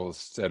obstacles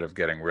instead of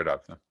getting rid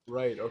of them.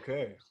 Right.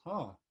 Okay.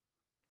 Huh.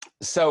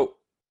 So,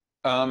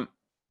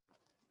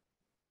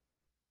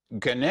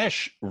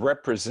 Ganesh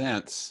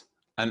represents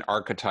an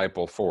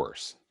archetypal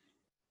force.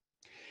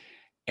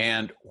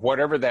 And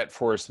whatever that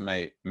force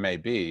may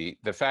be,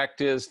 the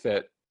fact is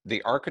that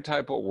the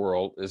archetypal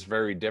world is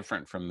very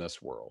different from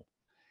this world.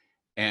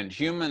 And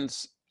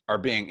humans are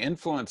being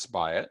influenced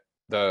by it.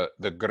 The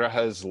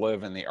grahas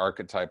live in the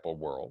archetypal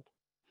world.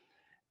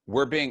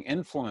 We're being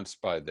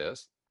influenced by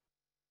this,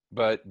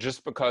 but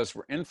just because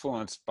we're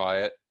influenced by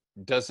it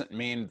doesn't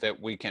mean that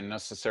we can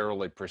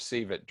necessarily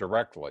perceive it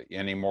directly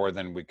any more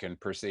than we can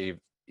perceive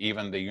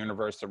even the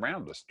universe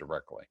around us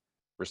directly.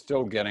 We're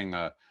still getting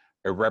a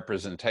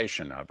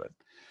representation of it.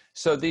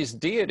 So these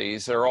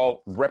deities are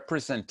all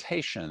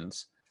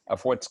representations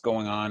of what's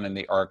going on in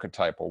the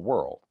archetypal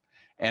world.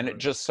 And it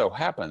just so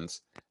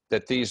happens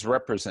that these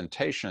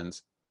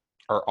representations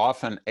are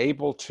often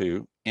able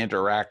to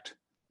interact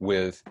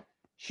with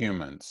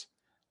humans.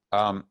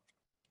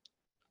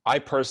 I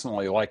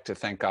personally like to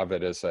think of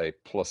it as a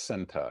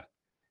placenta,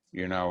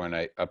 you know, and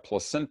a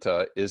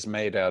placenta is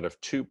made out of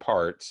two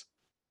parts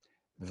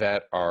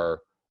that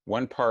are,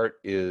 one part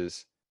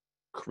is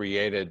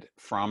created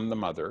from the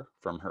mother,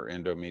 from her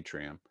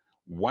endometrium.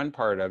 One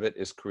part of it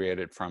is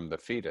created from the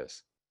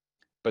fetus,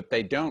 but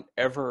they don't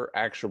ever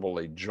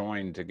actually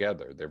join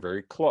together. They're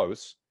very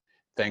close.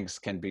 Things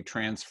can be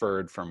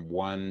transferred from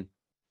one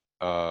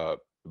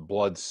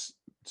blood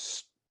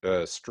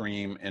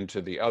stream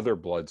into the other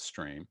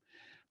bloodstream,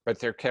 but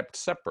they're kept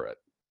separate.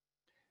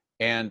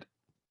 And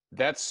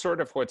that's sort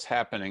of what's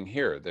happening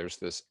here. There's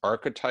this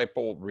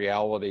archetypal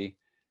reality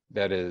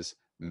that is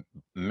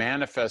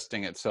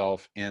manifesting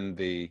itself in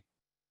the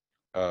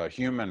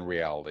human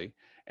reality,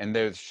 and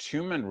there's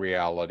human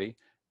reality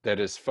that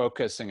is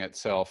focusing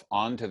itself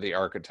onto the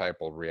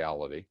archetypal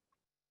reality.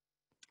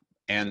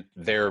 And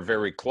they're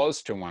very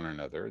close to one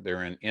another.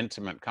 They're in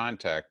intimate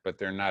contact, but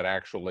they're not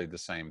actually the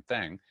same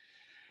thing.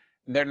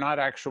 They're not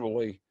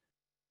actually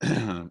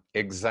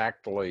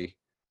exactly,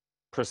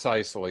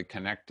 precisely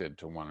connected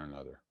to one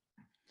another.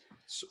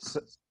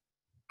 So,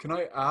 can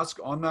I ask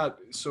on that?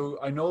 So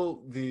I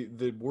know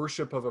the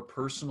worship of a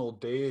personal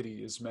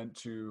deity is meant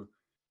to,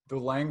 the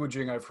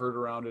languaging I've heard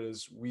around it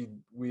is we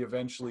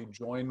eventually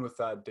join with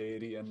that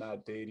deity and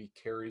that deity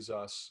carries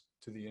us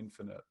to the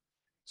infinite.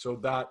 So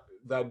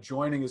that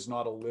joining is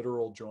not a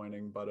literal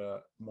joining, but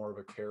a more of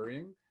a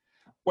carrying.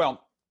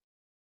 Well,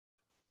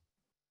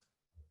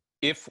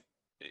 if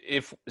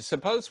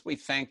suppose we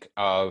think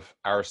of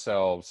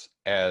ourselves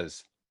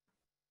as,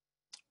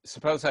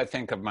 suppose I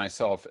think of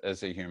myself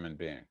as a human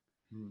being.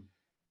 Hmm.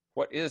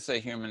 What is a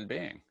human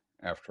being,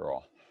 after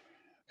all?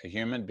 A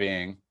human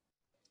being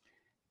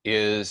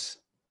is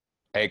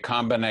a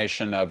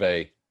combination of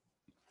a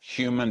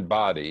human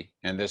body,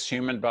 and this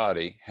human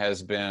body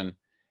has been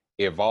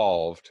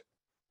evolved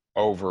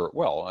over,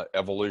 well,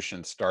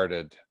 evolution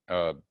started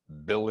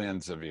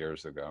billions of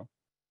years ago,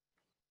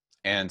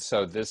 And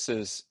so this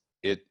is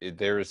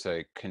there is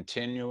a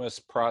continuous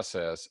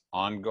process,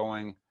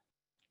 ongoing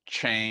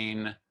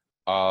chain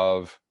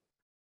of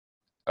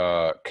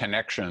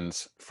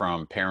connections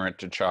from parent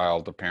to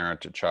child to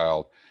parent to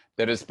child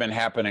that has been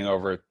happening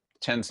over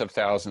tens of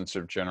thousands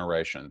of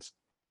generations,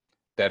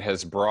 that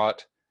has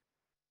brought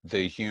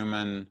the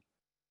human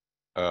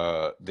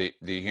the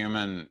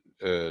human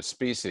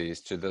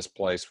species to this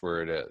place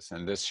where it is.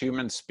 And this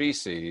human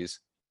species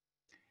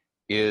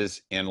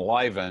is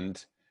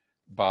enlivened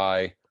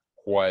by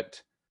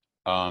what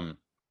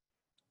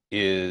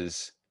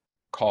is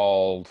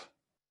called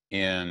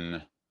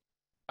in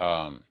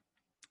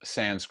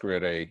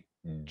Sanskrit a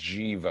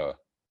jiva.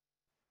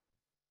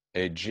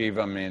 A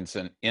jiva means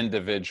an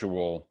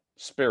individual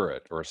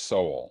spirit or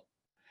soul.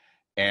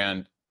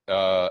 And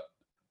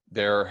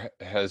there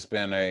has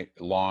been a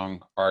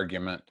long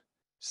argument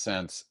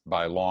since,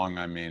 by long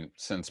I mean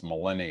since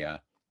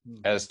millennia,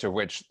 as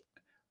to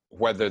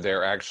whether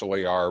there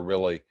actually are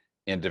really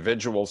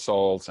individual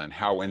souls and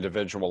how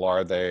individual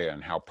are they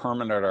and how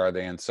permanent are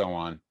they and so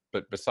on.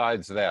 But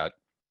besides all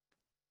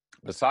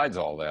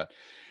that,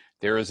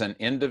 there is an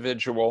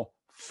individual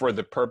for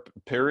the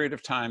period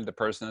of time the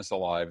person is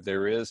alive.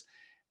 There is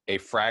a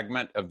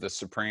fragment of the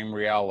supreme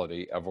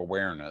reality of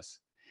awareness.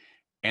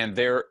 And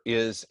there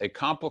is a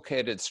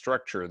complicated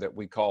structure that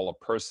we call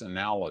a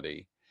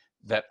personality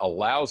that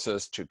allows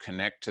us to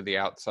connect to the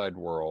outside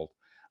world,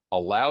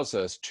 allows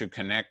us to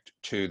connect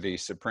to the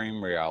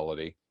supreme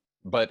reality,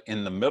 but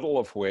in the middle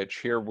of which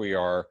here we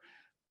are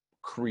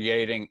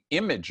creating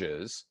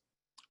images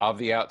of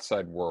the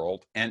outside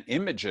world and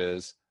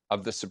images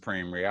of the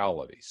supreme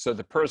reality. So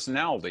the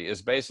personality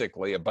is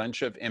basically a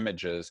bunch of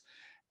images,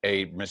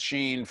 a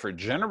machine for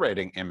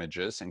generating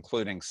images,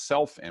 including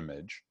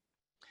self-image.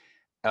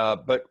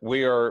 But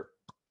we're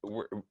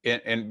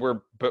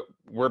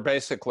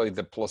basically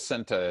the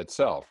placenta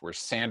itself. We're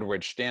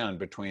sandwiched in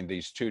between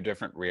these two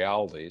different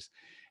realities,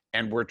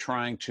 and we're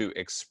trying to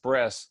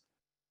express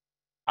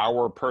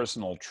our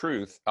personal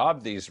truth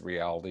of these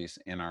realities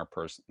in our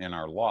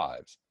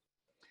lives.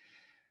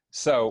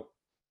 So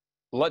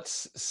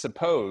let's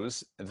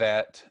suppose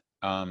that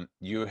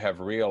you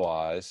have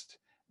realized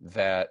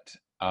that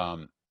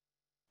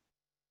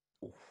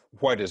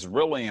what is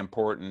really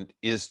important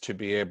is to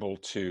be able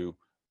to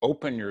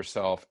open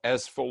yourself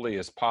as fully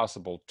as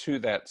possible to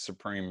that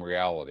supreme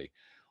reality,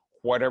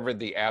 whatever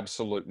the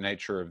absolute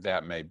nature of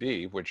that may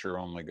be, which you're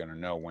only going to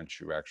know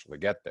once you actually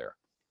get there.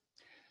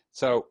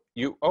 So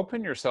you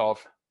open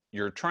yourself,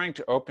 you're trying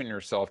to open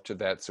yourself to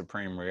that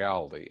supreme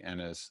reality.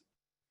 And as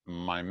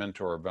my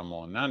mentor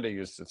Vimalananda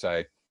used to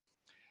say,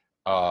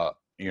 to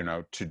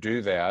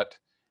do that,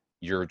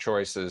 your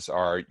choices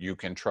are you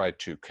can try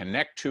to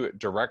connect to it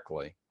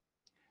directly.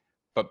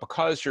 But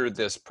because you're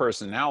this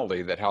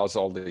personality that has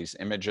all these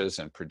images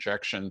and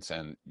projections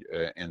and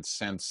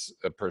sense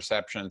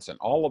perceptions and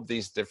all of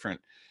these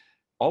different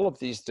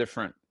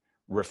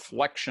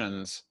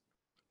reflections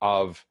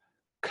of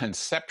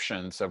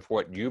conceptions of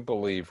what you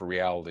believe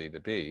reality to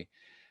be,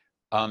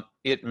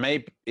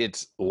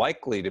 it's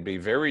likely to be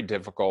very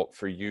difficult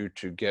for you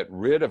to get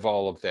rid of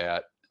all of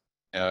that.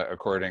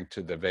 According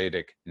to the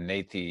Vedic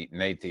neti,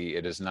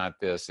 it is not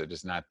this, it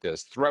is not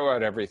this. Throw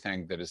out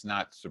everything that is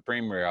not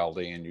supreme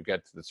reality and you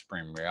get to the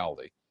supreme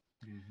reality.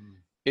 Mm-hmm.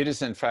 It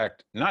is in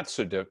fact not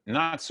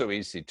so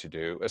easy to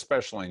do,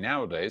 especially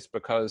nowadays,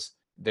 because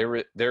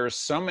there are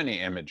so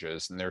many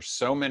images and there's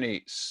so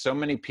many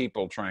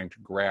people trying to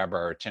grab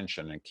our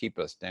attention and keep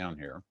us down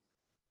here.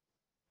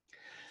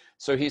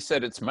 So he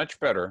said it's much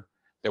better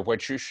that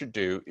what you should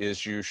do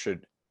is you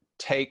should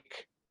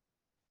take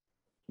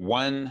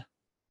one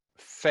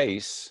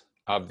face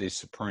of the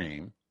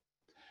supreme,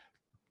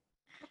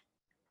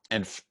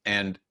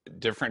 and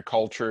different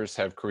cultures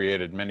have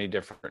created many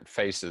different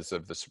faces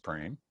of the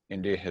supreme.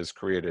 India has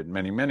created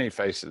many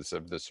faces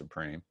of the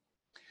supreme.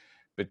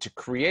 But to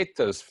create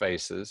those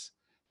faces,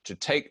 to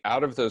take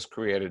out of those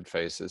created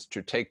faces,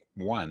 to take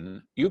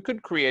one, you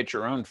could create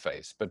your own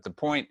face. But the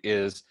point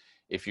is,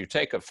 if you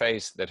take a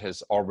face that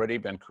has already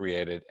been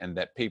created and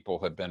that people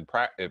have been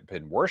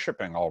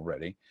worshiping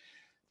already,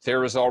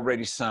 there is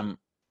already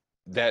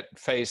that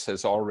face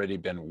has already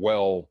been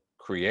well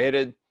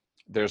created.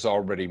 There's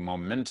already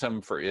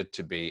momentum for it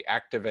to be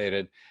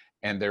activated,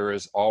 and there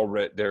is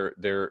already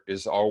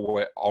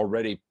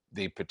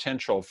the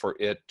potential for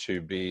it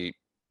to be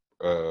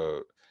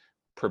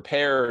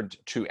prepared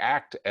to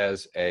act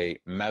as a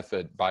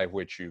method by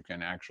which you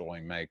can actually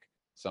make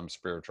some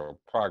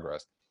spiritual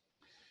progress.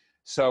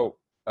 So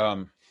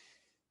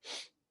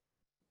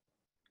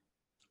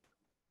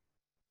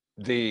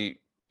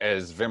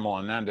as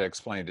Vimalananda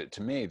explained it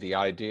to me, the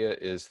idea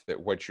is that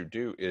what you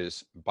do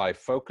is by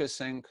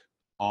focusing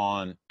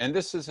on, and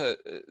this is a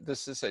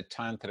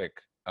tantric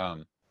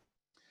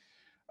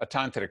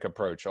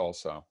approach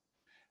also.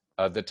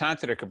 The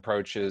tantric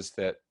approach is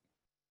that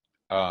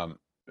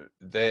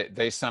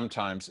they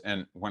sometimes,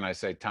 and when I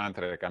say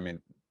tantric, I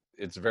mean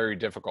it's very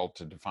difficult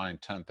to define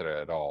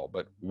tantra at all.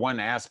 But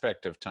one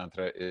aspect of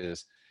tantra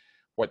is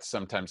what's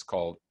sometimes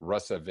called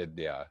rasa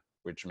vidya,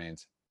 which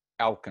means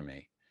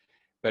alchemy,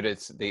 but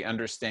it's the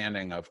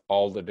understanding of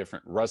all the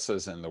different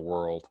rasas in the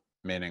world,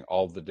 meaning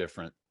all the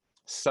different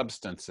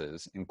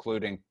substances,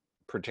 including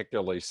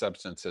particularly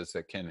substances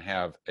that can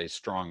have a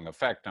strong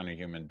effect on a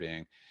human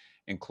being,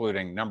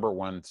 including number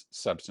one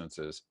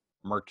substances,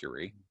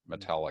 mercury,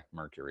 metallic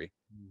mercury,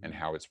 and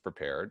how it's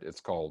prepared.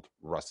 It's called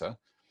rasa.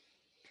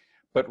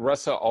 But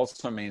rasa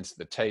also means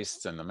the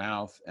tastes in the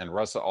mouth, and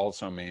rasa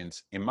also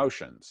means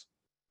emotions.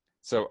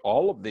 So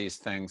all of these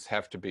things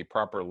have to be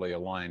properly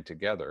aligned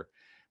together,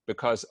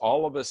 because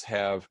all of us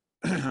have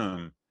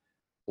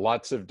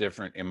lots of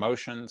different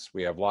emotions.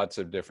 We have lots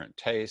of different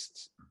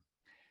tastes.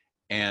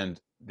 And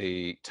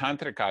the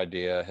tantric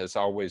idea has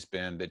always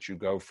been that you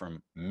go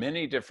from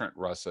many different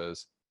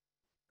rasas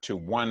to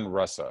one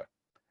rasa.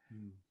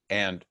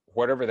 And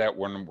whatever that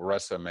one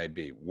rasa may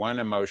be, one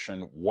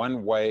emotion,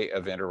 one way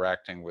of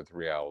interacting with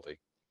reality.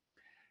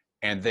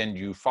 And then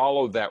you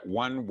follow that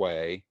one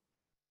way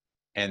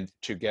and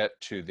to get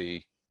to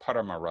the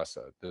parama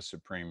rasa, the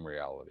supreme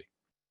reality.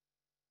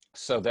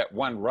 So that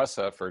one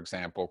rasa, for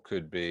example,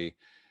 could be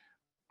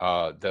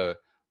the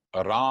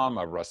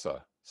Rama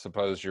rasa.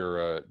 Suppose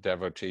you're a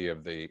devotee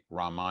of the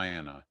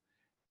Ramayana,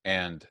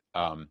 and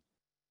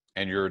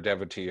you're a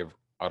devotee of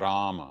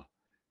Rama,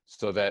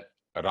 so that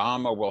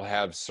Rama will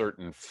have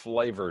certain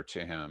flavor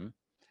to him,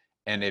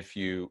 and if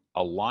you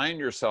align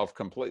yourself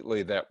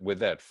completely with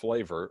that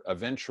flavor,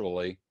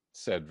 eventually,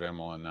 said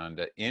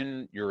Vimalananda,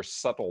 in your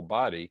subtle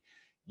body,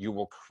 you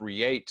will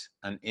create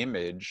an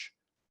image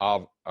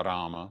of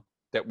Rama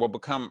that will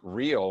become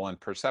real and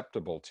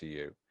perceptible to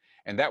you.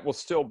 And that will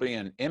still be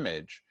an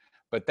image,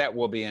 but that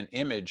will be an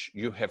image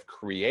you have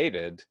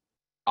created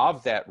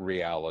of that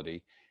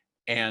reality.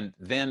 And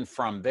then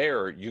from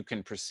there, you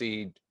can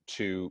proceed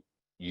to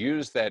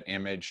use that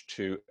image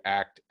to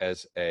act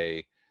as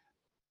a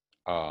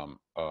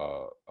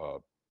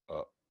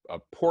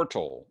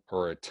portal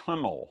or a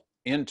tunnel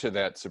into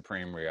that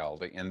supreme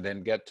reality, and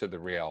then get to the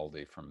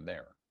reality from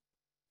there.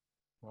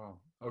 Wow.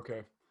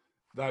 Okay.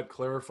 That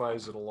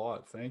clarifies it a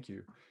lot. Thank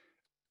you.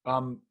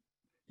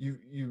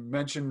 You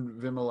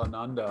mentioned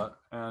Vimalananda,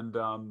 and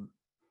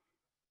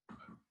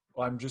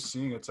I'm just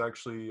seeing it's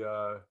actually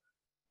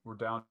we're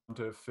down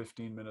to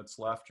 15 minutes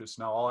left just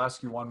now. I'll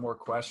ask you one more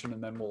question,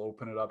 and then we'll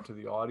open it up to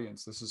the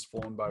audience. This has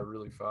flown by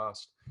really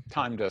fast.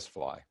 Time does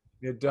fly.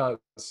 It does.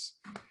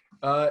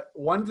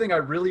 One thing I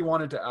really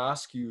wanted to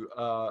ask you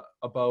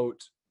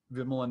about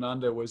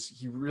Vimalananda was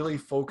he really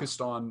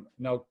focused on,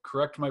 now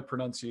correct my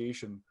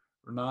pronunciation,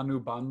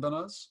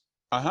 Rananubandhanas?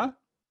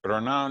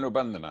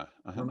 Rananubandhana.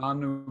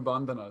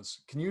 Rananubandhanas.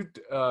 Can you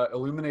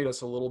illuminate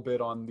us a little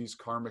bit on these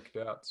karmic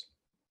debts?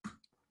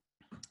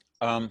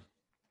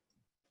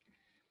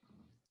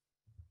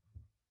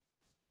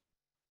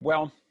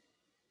 Well,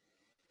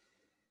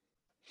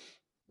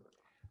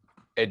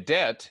 a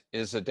debt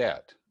is a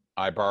debt.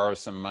 I borrow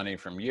some money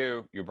from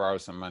you, you borrow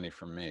some money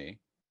from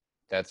me.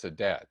 That's a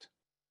debt.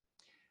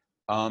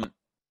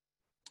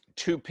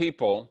 Two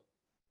people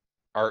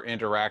are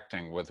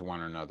interacting with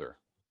one another.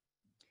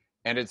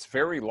 And it's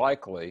very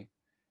likely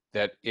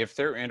that if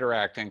they're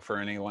interacting for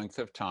any length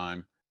of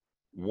time,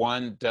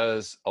 one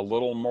does a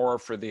little more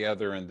for the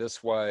other in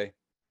this way,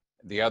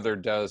 the other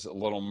does a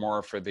little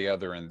more for the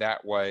other in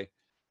that way.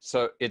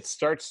 So it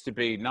starts to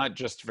be not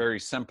just very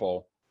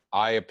simple,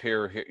 I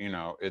appear here,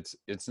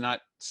 it's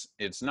not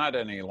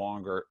any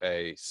longer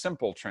a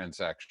simple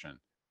transaction.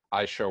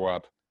 I show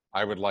up,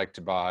 I would like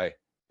to buy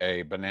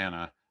a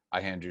banana,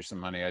 I hand you some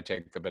money, I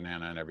take the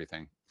banana and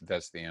everything.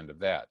 That's the end of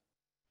that.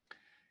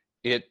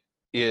 It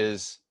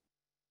is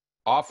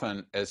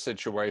often a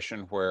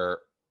situation where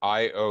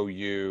I owe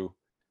you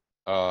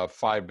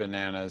 5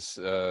 bananas,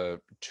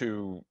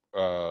 2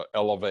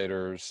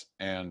 elevators,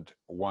 and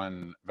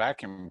 1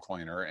 vacuum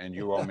cleaner, and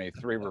you owe me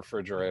 3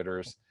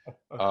 refrigerators,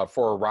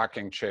 4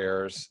 rocking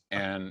chairs,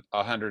 and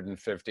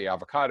 150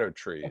 avocado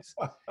trees.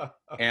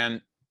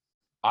 And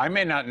I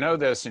may not know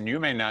this, and you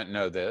may not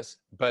know this,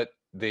 but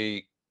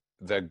the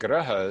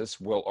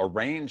grahas will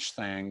arrange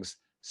things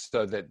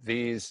so that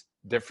these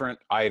different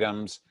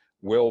items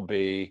will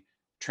be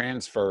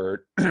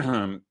transferred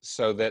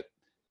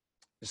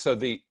so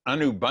the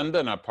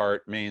anubandhana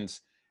part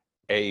means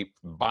a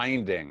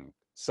binding.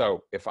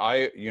 So if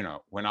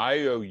when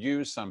I owe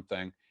you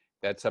something,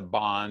 that's a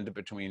bond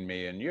between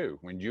me and you.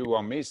 When you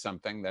owe me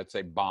something, that's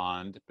a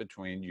bond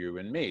between you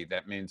and me.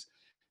 That means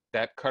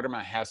that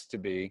karma has to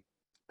be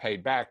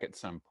paid back at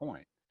some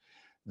point.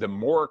 The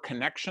more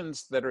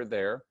connections that are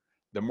there,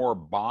 the more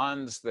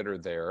bonds that are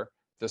there,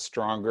 the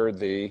stronger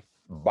the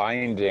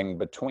binding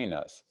between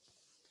us.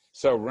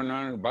 So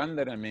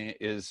Rananubandhana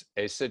is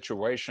a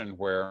situation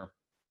where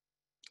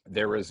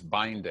there is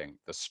binding.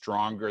 The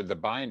stronger the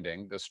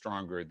binding, the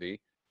stronger the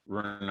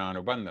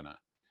Rananubandhana.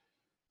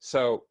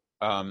 So,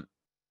 and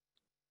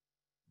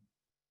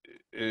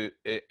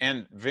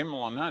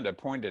Vimalananda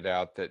pointed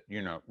out that,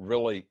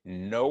 really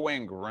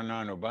knowing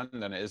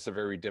Rananubandhana is a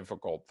very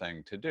difficult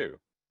thing to do.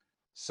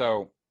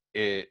 So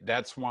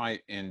that's why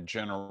in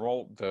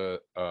general,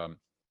 the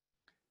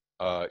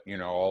you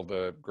know, all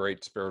the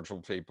great spiritual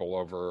people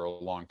over a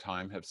long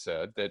time have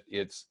said that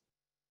it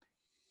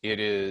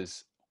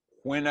is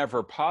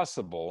whenever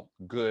possible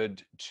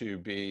good to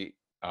be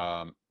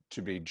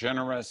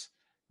generous,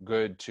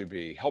 good to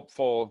be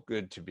helpful,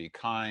 good to be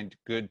kind,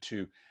 good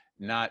to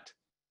not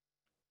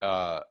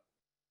uh,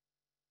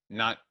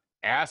 not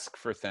ask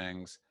for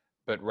things,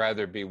 but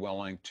rather be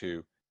willing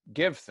to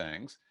give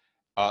things.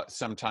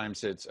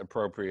 Sometimes it's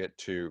appropriate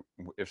to,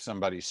 if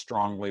somebody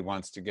strongly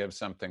wants to give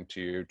something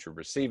to you, to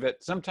receive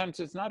it.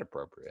 Sometimes it's not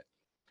appropriate.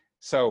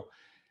 So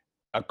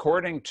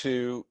according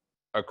to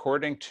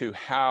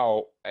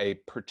how a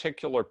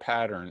particular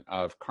pattern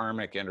of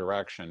karmic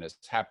interaction has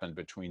happened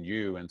between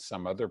you and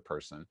some other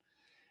person,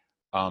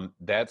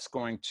 that's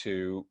going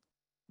to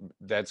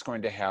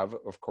have,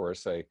 of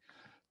course, a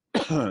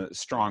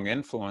strong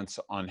influence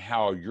on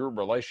how your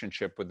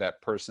relationship with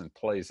that person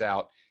plays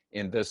out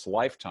in this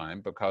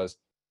lifetime, because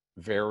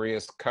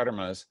various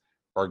karmas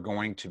are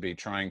going to be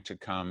trying to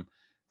come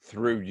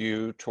through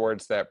you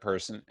towards that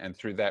person and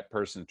through that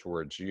person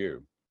towards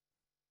you.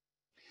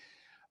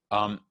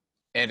 And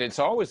it's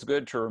always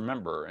good to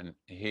remember, and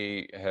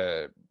he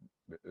had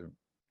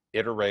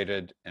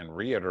iterated and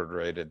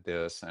reiterated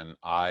this, and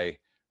I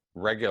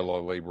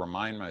regularly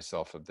remind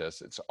myself of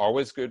this. It's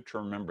always good to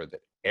remember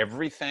that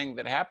everything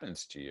that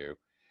happens to you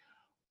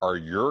are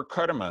your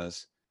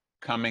karmas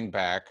coming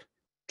back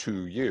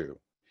to you.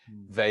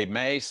 They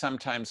may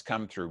sometimes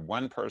come through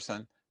one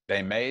person,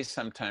 they may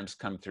sometimes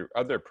come through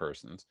other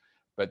persons,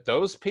 but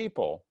those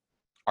people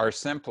are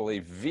simply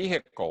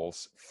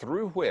vehicles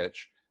through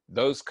which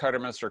those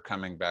karmas are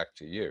coming back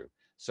to you.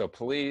 So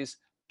please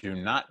do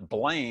not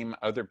blame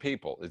other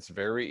people. It's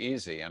very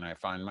easy, and I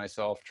find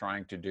myself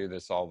trying to do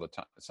this all the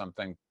time.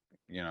 Something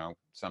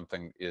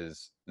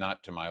is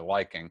not to my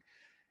liking,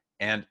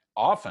 and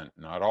often,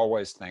 not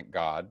always, thank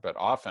God, but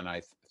often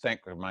I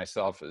think of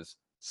myself as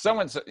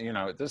so-and-so,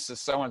 this is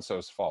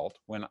so-and-so's fault,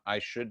 when I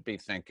should be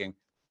thinking,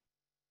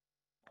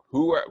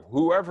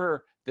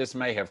 whoever this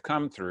may have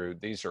come through,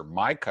 these are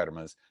my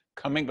karmas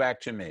coming back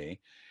to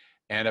me.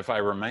 And if I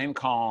remain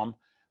calm,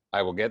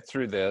 I will get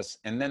through this,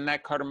 and then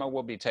that karma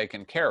will be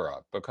taken care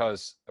of.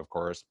 Because, of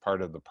course,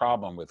 part of the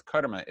problem with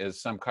karma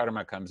is some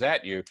karma comes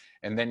at you,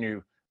 and then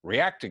you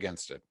react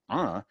against it.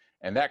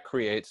 And that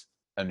creates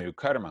a new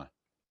karma.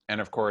 And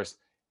of course,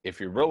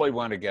 if you really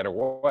want to get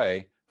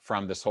away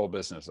from this whole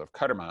business of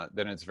karma,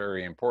 then it's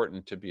very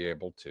important to be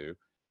able to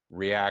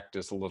react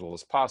as little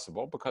as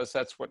possible, because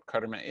that's what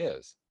karma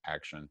is: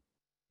 action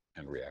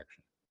and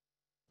reaction.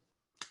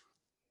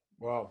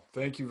 Wow,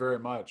 thank you very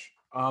much.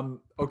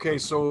 Okay,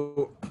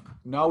 so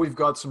now we've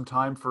got some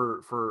time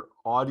for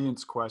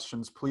audience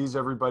questions. Please,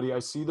 everybody, I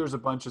see there's a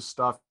bunch of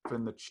stuff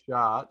in the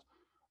chat.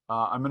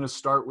 I'm going to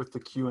start with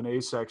the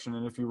Q&A section,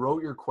 and if you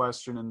wrote your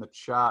question in the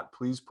chat,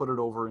 please put it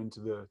over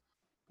into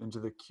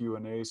the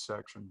Q&A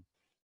section.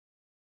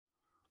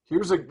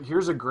 Here's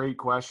a great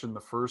question, the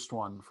first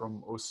one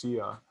from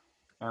Osea,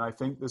 and I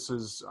think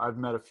I've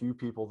met a few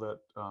people that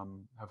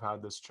have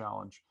had this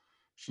challenge.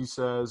 She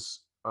says,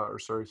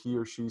 he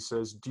or she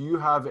says, do you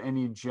have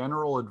any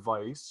general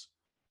advice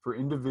for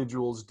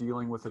individuals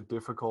dealing with a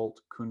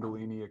difficult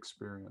Kundalini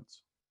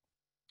experience?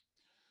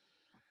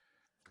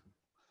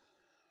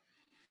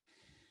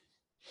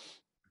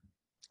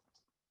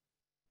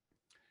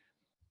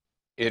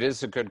 It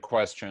is a good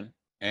question,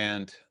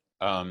 and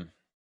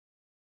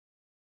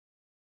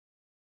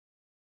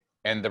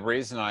the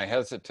reason I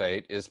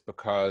hesitate is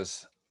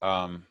because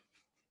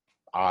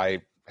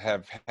I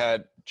have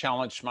had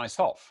challenged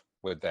myself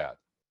with that,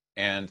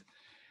 and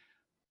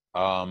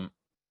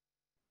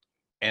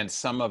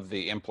some of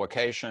the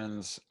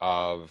implications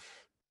of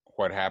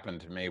what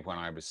happened to me when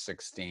I was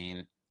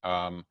 16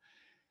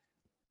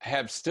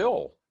 have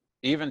still,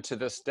 even to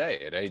this day,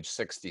 at age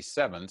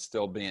 67,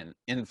 still been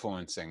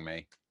influencing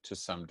me to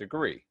some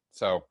degree.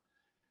 So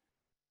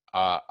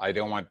I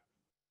don't want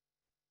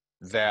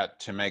that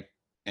to make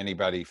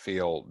anybody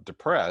feel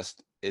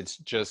depressed. It's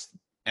just,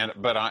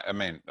 but I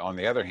mean, on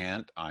the other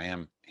hand, I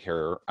am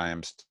here,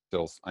 I'm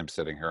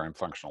sitting here, I'm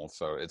functional.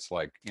 So it's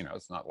like,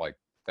 it's not like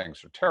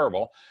things are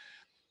terrible.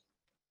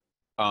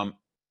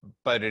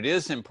 But it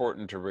is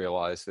important to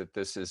realize that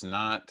this is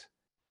not,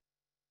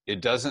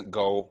 it doesn't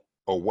go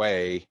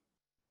away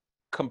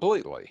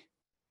completely.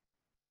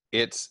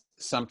 It's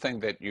something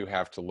that you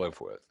have to live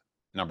with,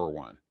 number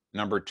one.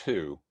 Number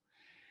two,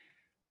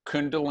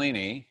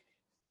 Kundalini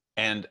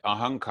and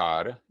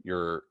Ahankara,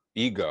 your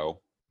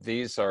ego,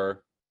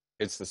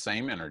 it's the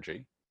same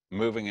energy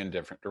moving in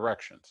different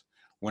directions.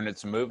 When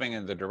it's moving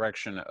in the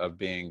direction of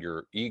being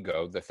your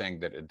ego, the thing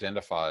that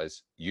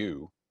identifies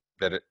you,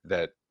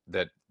 that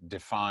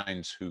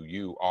defines who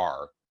you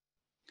are,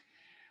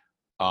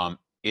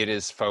 it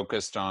is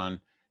focused on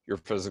your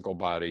physical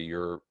body,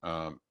 your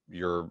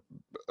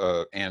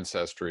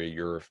ancestry,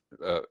 your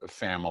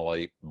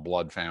family,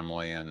 blood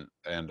family,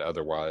 and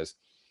otherwise,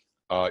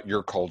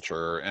 your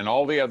culture, and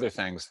all the other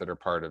things that are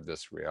part of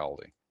this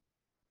reality.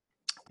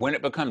 When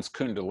it becomes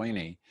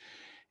Kundalini,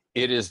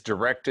 it is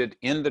directed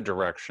in the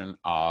direction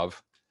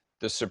of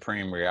the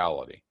supreme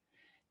reality.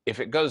 if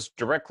it goes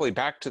directly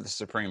back to the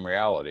supreme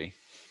reality,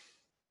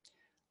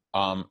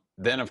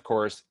 then of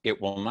course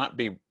it will not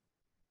be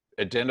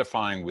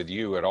identifying with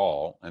you at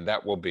all, and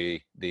that will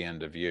be the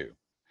end of you.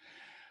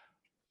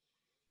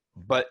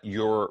 But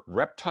your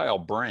reptile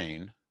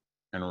brain,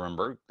 and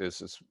remember,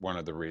 this is one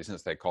of the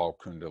reasons they call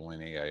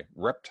Kundalini a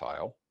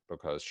reptile,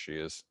 because she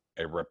is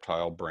a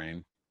reptile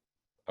brain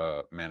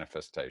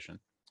manifestation.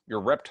 Your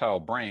reptile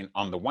brain,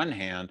 on the one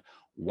hand,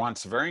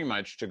 wants very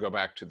much to go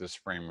back to the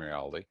supreme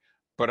reality,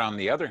 but on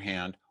the other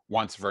hand,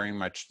 wants very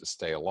much to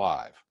stay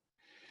alive.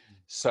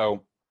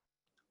 So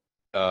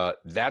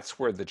that's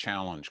where the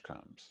challenge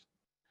comes.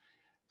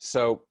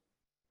 So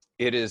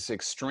it is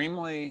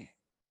extremely,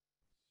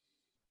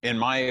 in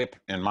my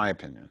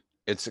opinion,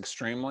 it's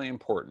extremely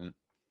important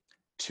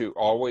to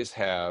always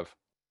have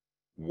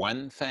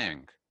one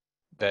thing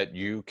that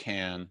you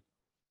can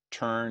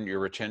turn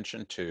your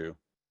attention to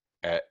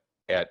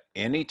at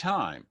any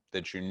time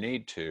that you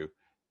need to,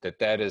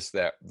 that is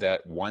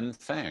that one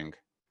thing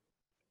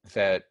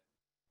that,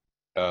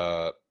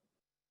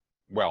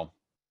 well,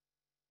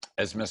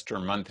 as Mr.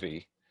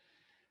 Mantri,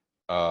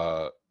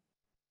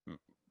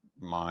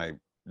 my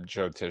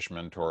Jyotish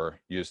mentor,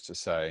 used to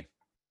say,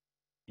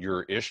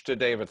 your Ishta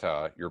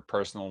Devata, your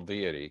personal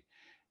deity,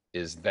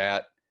 is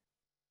that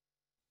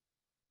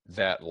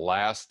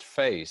last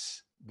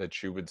face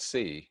that you would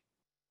see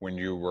when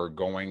you were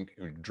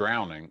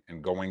drowning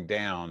and going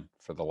down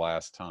for the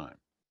last time.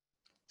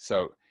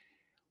 So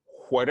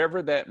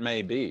whatever that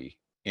may be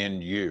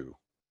in you,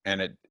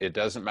 and it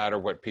doesn't matter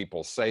what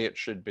people say it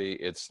should be,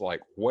 it's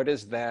like, what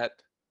is that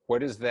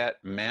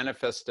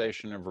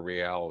manifestation of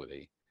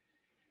reality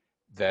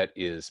that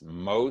is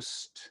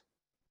most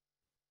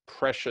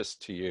precious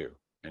to you?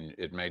 And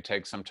it may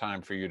take some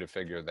time for you to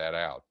figure that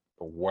out,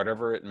 but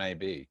whatever it may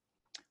be,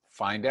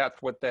 find out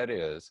what that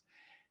is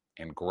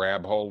and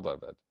grab hold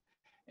of it.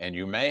 And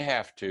you may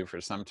have to,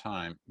 for some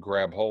time,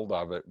 grab hold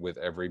of it with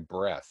every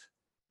breath.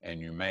 And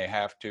you may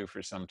have to,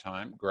 for some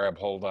time, grab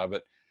hold of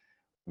it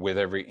with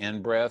every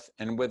in-breath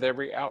and with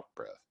every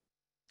out-breath.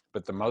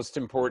 But the most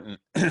important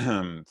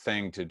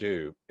thing to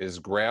do is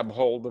grab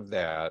hold of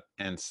that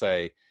and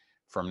say,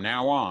 from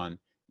now on,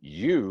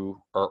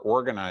 you are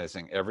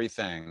organizing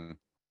everything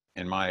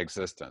in my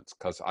existence,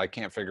 because I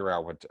can't figure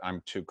out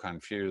I'm too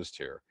confused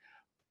here.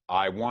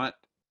 I want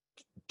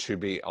to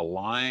be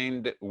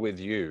aligned with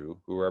you,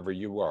 whoever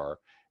you are,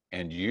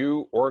 and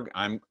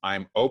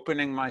I'm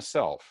opening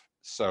myself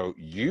so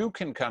you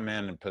can come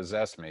in and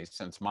possess me,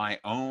 since my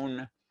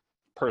own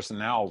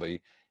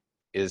personality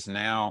is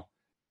now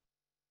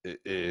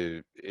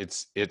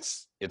it's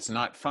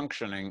not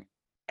functioning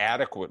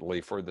adequately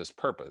for this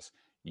purpose.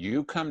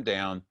 You come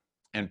down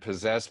and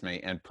possess me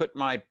and put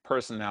my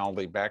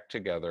personality back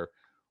together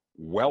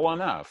well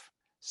enough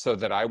so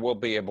that I will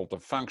be able to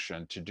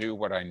function to do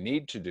what I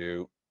need to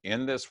do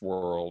in this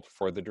world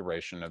for the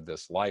duration of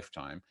this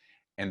lifetime.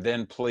 And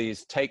then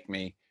please take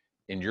me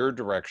in your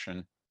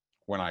direction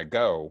when I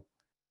go.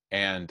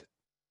 And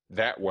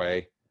that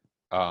way,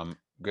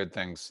 good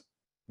things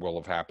will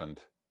have happened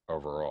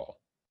overall.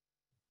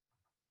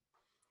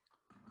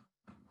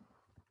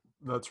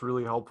 That's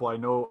really helpful. I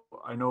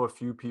know a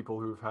few people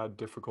who've had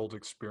difficult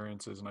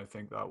experiences, and I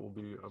think that will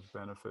be of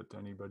benefit to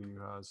anybody who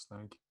has.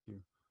 Thank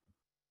you.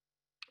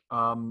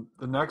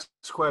 The next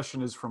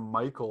question is from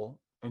Michael,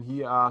 and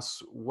he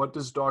asks, what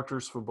does Dr.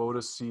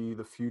 Svoboda see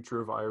the future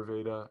of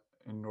Ayurveda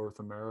in North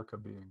America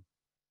being?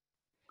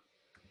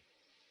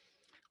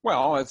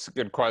 Well, it's a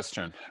good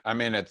question. I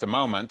mean, at the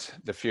moment,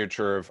 the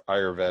future of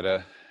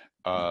Ayurveda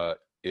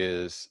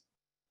is,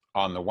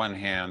 on the one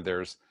hand,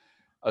 there's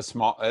a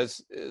small,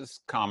 as is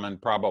common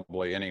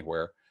probably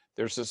anywhere,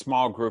 there's a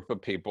small group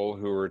of people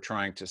who are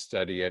trying to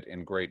study it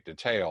in great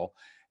detail,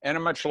 and a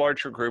much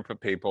larger group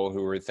of people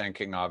who are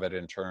thinking of it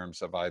in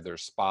terms of either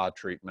spa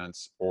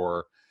treatments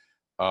or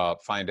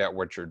find out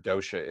what your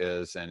dosha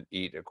is and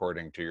eat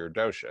according to your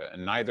dosha.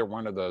 And neither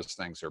one of those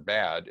things are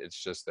bad.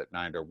 It's just that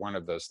neither one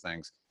of those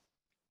things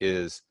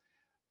is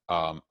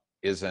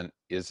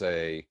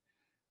a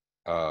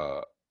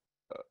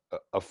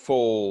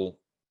full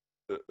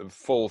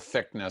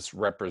thickness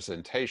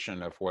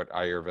representation of what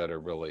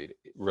Ayurveda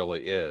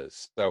really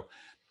is. So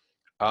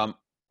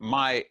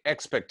my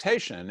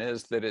expectation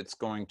is that it's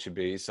going to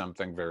be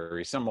something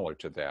very similar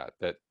to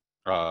that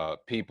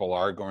people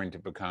are going to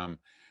become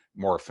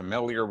more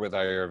familiar with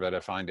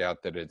Ayurveda, find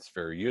out that it's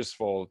very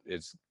useful.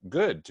 It's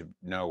good to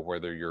know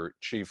whether your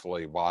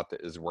chiefly Vata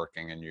is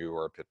working in you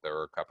or Pitta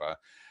or Kapha,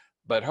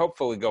 but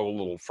hopefully go a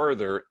little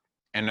further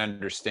and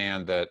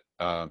understand that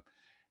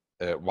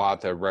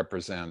Vata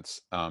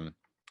represents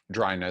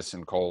dryness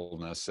and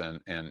coldness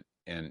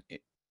and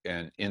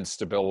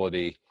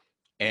instability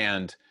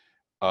and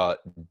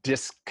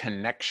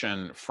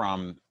disconnection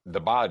from the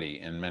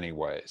body in many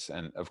ways.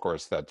 And of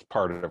course, that's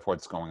part of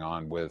what's going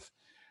on with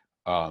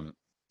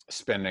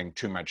spending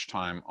too much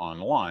time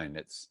online.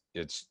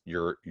 It's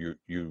your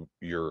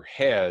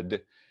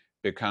head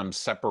becomes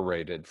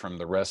separated from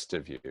the rest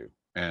of you.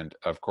 And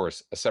of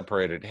course, a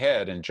separated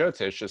head in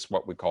Jyotish is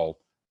what we call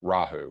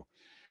Rahu.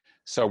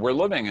 So we're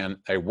living in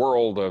a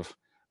world of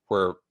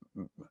where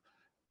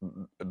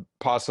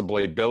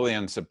possibly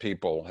billions of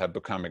people have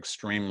become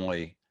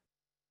extremely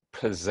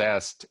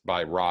possessed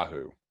by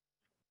Rahu,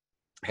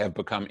 have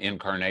become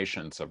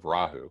incarnations of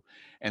Rahu.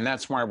 And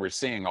that's why we're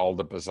seeing all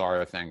the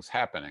bizarre things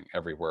happening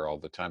everywhere all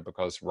the time,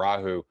 because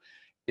Rahu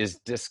is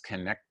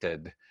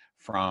disconnected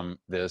from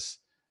this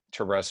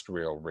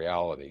terrestrial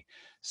reality.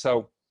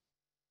 So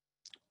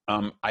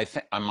I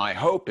think my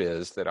hope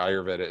is that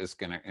Ayurveda is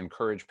going to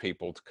encourage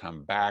people to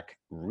come back,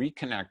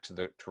 reconnect to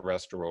the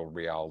terrestrial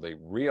reality,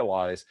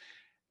 realize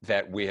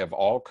that we have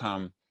all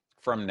come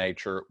from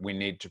nature. We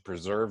need to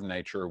preserve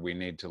nature. We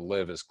need to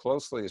live as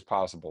closely as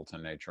possible to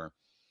nature.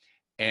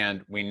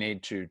 And we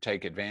need to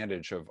take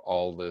advantage of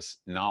all this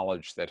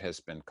knowledge that has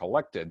been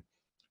collected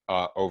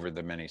over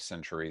the many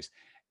centuries.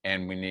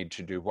 And we need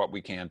to do what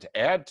we can to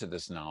add to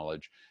this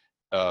knowledge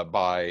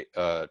by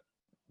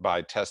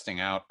testing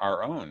out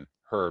our own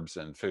herbs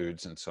and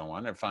foods and so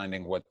on, and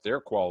finding what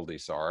their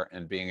qualities are,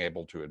 and being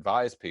able to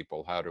advise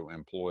people how to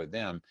employ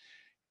them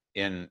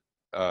in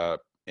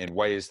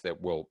ways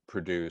that will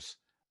produce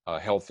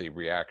healthy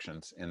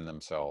reactions in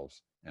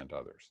themselves and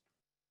others.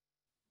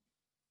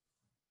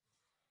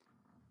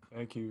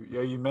 Thank you.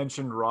 Yeah, you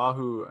mentioned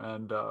Rahu,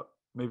 and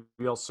maybe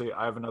I'll say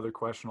I have another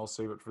question. I'll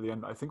save it for the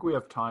end. I think we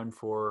have time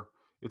for.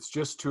 It's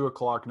just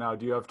 2:00 now.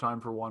 Do you have time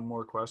for one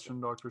more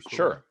question, Dr. Stoller?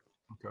 Sure.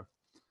 Okay.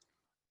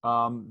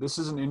 This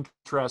is an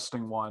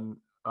interesting one,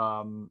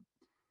 and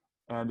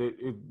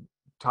it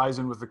ties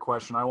in with the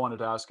question I wanted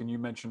to ask. And you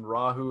mentioned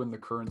Rahu and the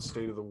current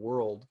state of the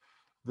world.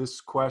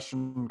 This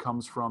question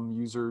comes from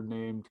user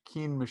named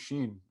Keen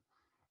Machine,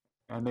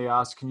 and they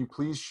ask, "Can you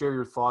please share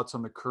your thoughts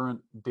on the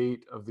current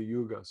date of the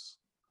yugas?"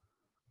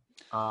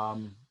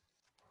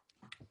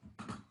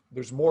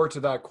 There's more to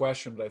that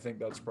question, but I think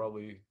that's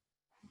probably.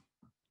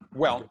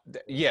 Well,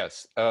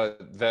 yes.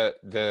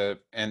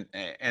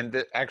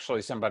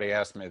 Actually, somebody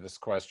asked me this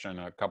question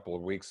a couple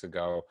of weeks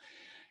ago,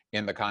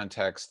 in the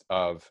context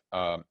of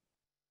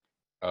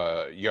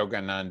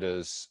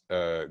Yogananda's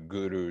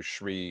guru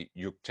Sri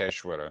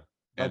Yukteswara.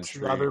 That's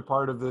the other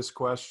part of this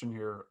question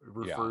here. It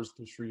refers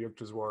to Sri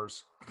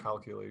Yukteswar's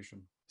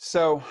calculation.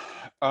 So,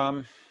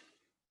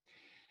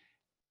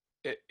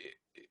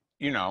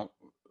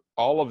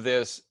 all of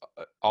this,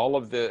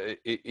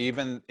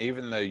 even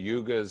the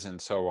yugas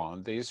and so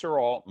on, these are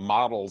all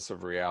models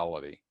of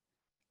reality.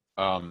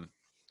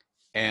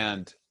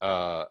 And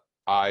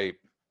I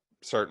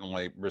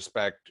certainly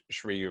respect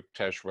Sri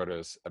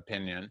Yukteswara's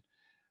opinion.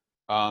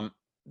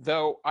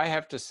 Though I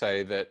have to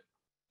say that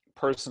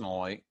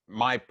personally,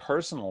 my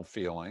personal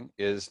feeling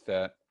is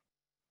that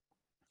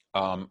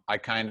I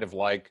kind of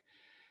like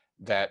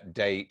that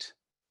date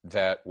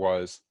that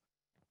was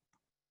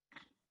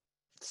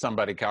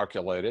somebody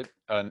calculated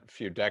a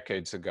few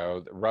decades ago,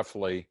 that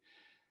roughly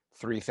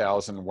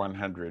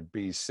 3100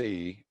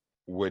 BC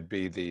would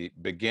be the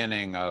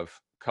beginning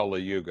of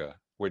Kali Yuga,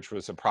 which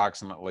was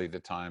approximately the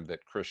time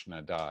that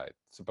Krishna died.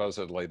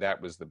 Supposedly that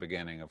was the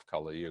beginning of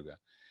Kali Yuga.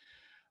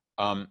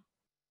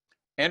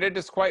 And it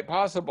is quite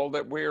possible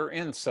that we're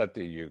in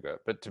Satya Yuga,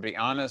 but to be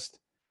honest,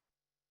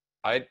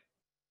 at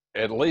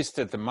least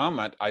at the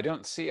moment, I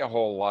don't see a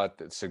whole lot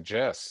that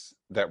suggests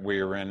that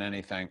we're in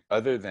anything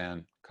other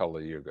than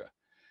Kali Yuga.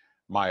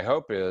 My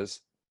hope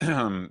is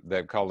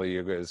that Kali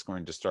Yuga is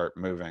going to start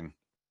moving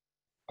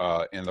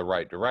in the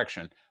right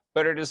direction.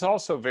 But it is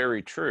also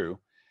very true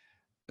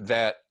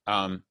that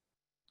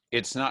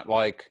it's not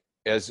like,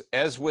 as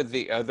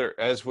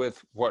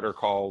with what are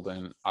called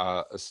in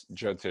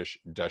Jyotish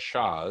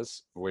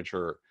dashas, which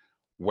are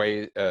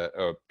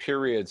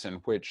periods in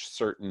which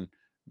certain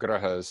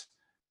grahas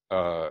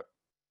are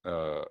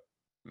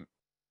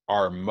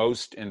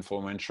most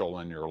influential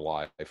in your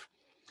life.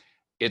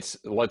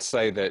 Let's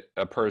say that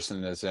a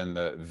person is in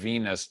the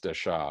Venus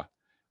dasha.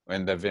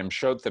 In the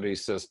Vimshottari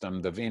system,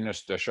 the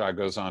Venus dasha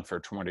goes on for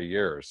 20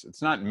 years.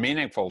 It's not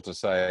meaningful to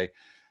say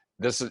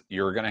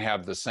you're going to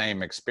have the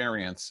same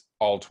experience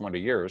all 20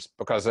 years,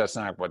 because that's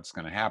not what's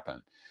going to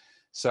happen.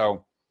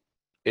 So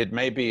it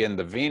may be in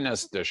the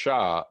Venus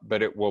dasha,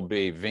 but it will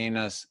be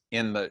Venus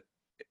in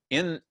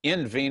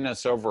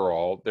Venus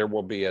overall. There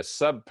will be a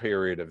sub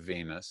period of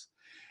Venus.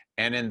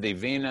 And in the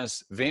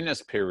Venus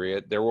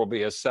period, there will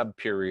be a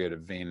sub-period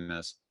of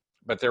Venus,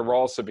 but there will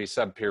also be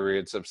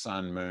sub-periods of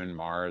Sun, Moon,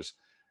 Mars,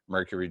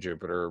 Mercury,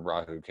 Jupiter,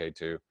 Rahu,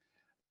 Ketu,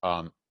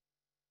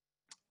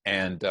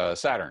 and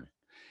Saturn.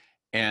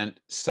 And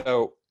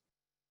so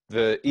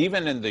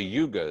even in the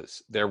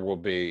yugas, there will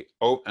be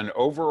an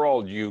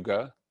overall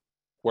yuga,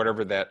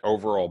 whatever that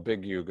overall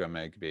big yuga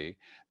may be.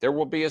 There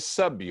will be a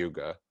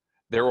sub-yuga.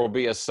 There will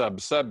be a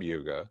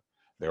sub-sub-yuga.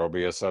 There will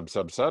be a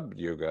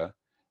sub-sub-sub-yuga.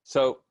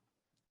 So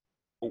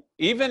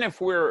even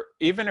if we're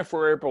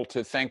able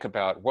to think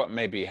about what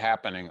may be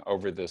happening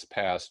over this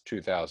past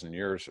 2,000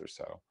 years or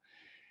so,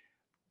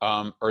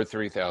 or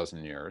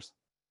 3,000 years,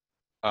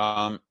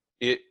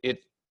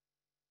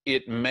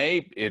 it may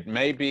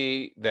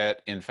be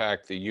that in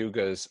fact the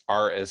yugas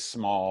are as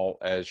small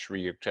as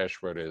Sri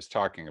Yukteswara is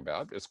talking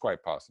about. It's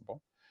quite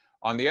possible,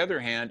 On the other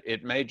hand,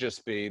 it may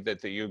just be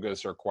that the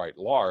yugas are quite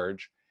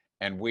large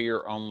and we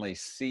are only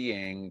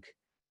seeing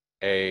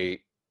a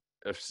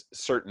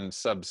certain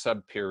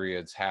sub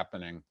periods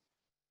happening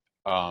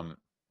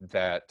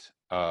that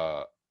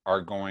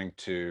are going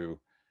to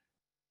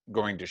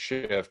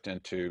shift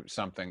into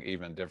something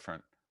even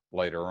different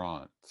later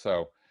on.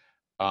 So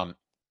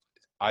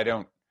I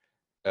don't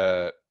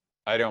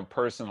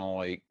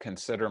personally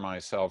consider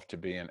myself to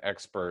be an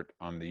expert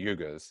on the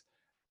yugas.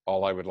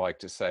 All I would like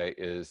to say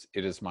is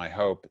it is my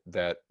hope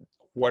that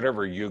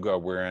whatever yuga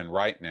we're in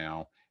right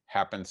now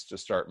happens to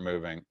start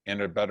moving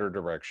in a better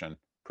direction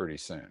pretty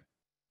soon.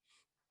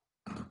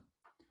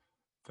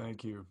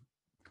 Thank you.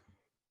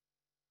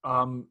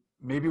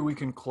 Maybe we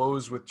can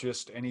close with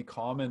just any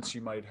comments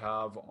you might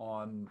have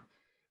on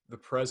the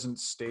present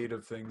state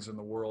of things in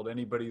the world.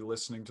 Anybody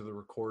listening to the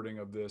recording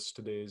of this,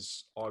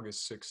 today's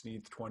August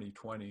 16th,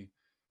 2020,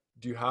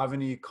 do you have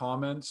any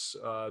comments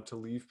to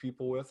leave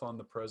people with on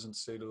the present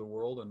state of the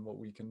world and what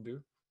we can do?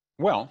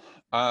 Well,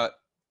 I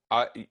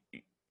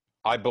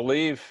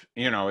believe,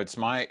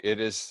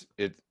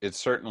 it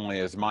certainly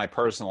is my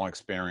personal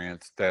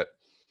experience that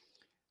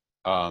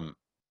while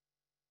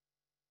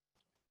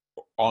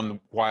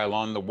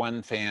on the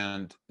one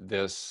hand,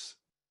 this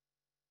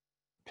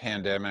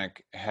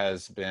pandemic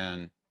has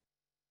been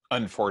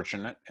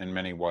unfortunate in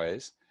many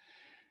ways,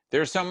 there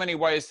are so many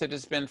ways that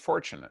it's been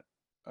fortunate.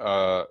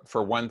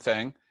 For one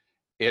thing,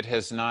 it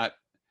has not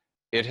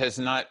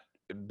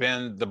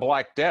been the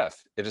Black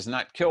Death. It has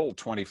not killed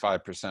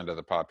 25% of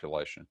the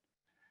population.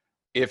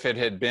 If it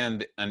had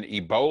been an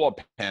Ebola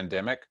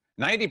pandemic,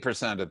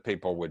 90% of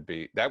people would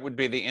be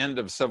the end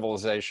of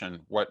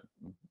civilization,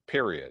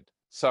 period.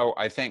 So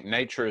I think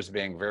nature is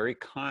being very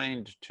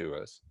kind to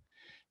us.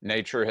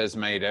 Nature has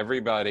made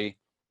everybody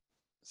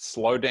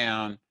slow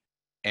down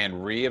and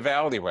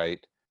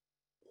reevaluate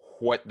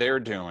what they're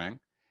doing.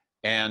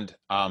 And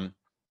I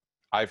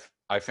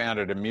found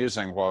it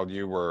amusing while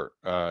you were,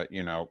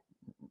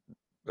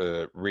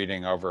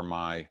 reading over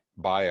my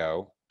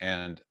bio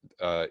and,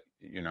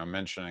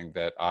 mentioning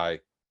that I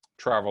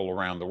travel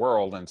around the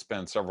world and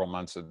spend several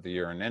months of the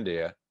year in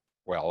India.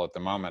 Well, at the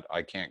moment,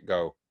 I can't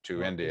go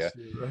to India.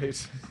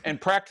 Right. And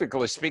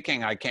practically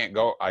speaking, I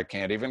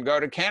can't even go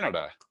to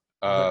Canada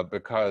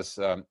because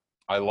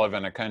I live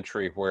in a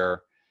country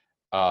where,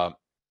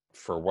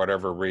 for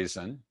whatever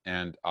reason,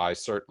 and I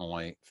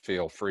certainly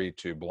feel free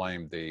to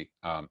blame the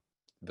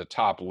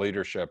top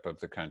leadership of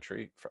the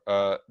country,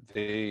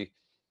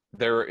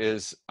 there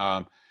is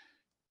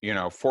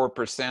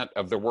 4%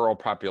 of the world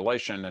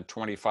population and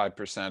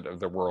 25% of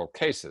the world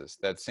cases.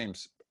 That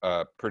seems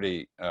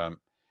pretty,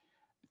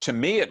 to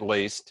me at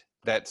least,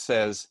 that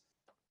says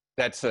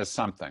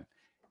something.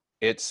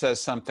 It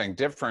says something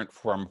different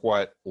from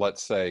what,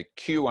 let's say,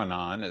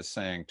 QAnon is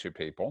saying to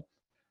people,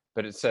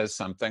 but it says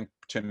something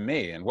to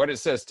me. And what it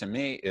says to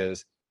me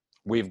is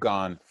we've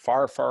gone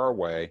far, far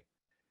away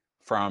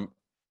from,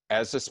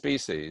 as a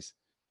species,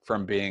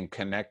 from being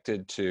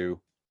connected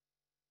to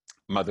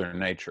Mother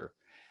Nature.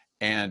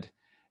 And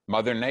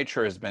Mother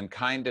Nature has been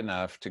kind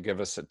enough to give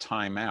us a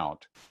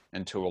timeout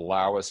and to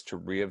allow us to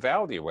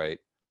reevaluate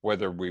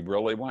whether we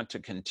really want to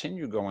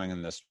continue going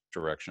in this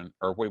direction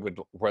or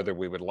whether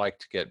we would like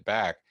to get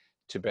back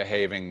to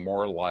behaving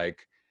more like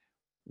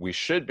we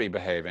should be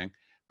behaving,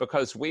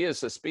 because we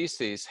as a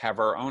species have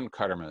our own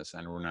karmas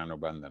and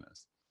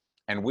runanubandhanas.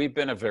 And we've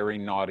been a very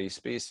naughty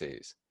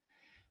species.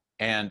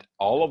 And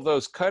all of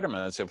those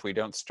karmas, if we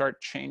don't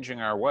start changing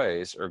our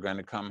ways, are going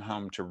to come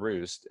home to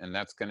roost. And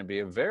that's going to be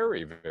a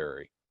very,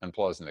 very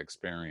unpleasant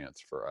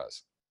experience for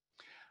us.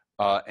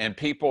 And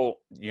people,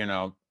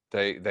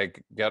 they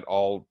get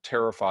all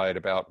terrified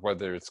about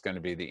whether it's going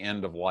to be the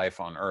end of life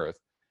on Earth.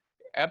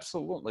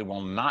 Absolutely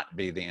will not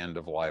be the end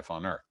of life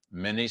on Earth.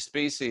 Many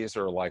species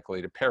are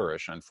likely to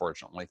perish,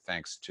 unfortunately,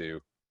 thanks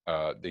to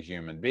the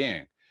human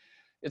being.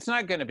 It's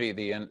not going to be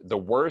the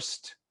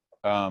worst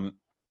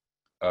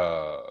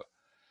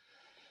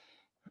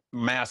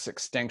mass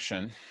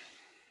extinction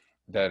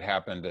that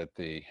happened at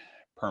the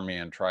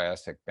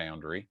Permian-Triassic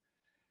boundary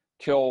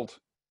killed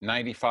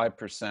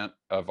 95%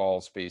 of all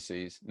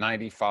species,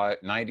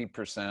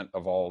 90%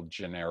 of all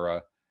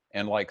genera,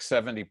 and like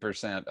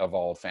 70% of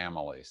all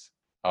families.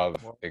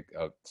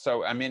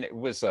 So, I mean,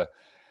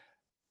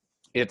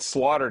 it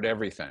slaughtered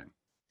everything.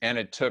 And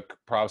it took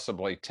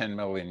possibly 10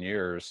 million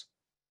years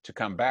to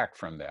come back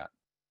from that.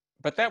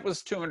 But that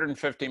was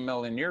 250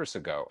 million years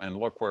ago, and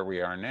look where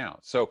we are now.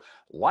 So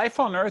life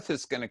on Earth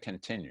is going to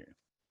continue.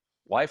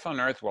 Life on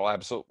Earth will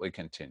absolutely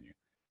continue.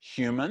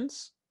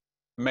 Humans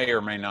may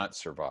or may not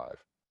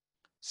survive.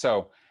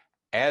 So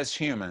as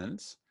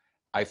humans,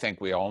 I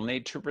think we all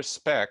need to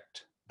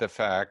respect the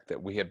fact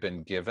that we have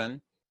been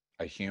given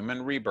a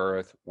human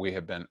rebirth. We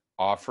have been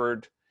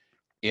offered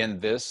in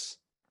this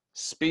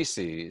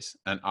species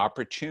an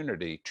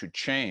opportunity to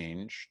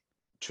change,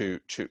 to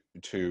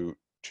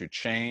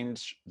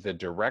change the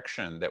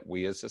direction that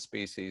we as a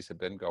species have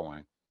been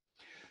going,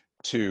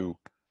 to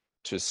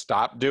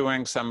stop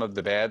doing some of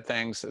the bad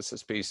things as a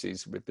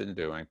species we've been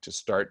doing, to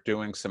start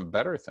doing some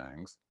better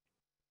things.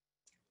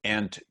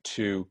 and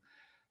to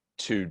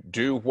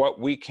do what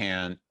we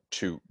can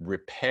to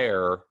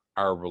repair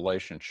our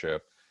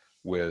relationship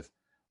with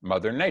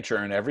Mother Nature.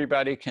 And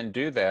everybody can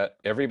do that.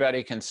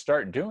 Everybody can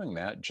start doing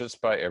that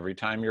just by every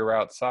time you're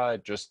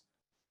outside, just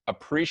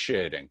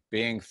appreciating,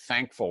 being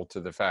thankful to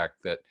the fact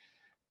that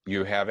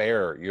you have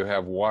air, you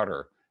have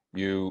water,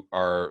 you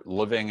are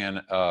living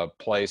in a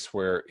place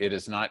where it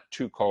is not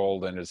too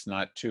cold and it's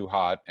not too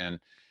hot, and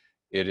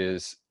it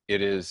is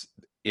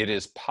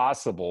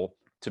possible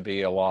to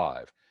be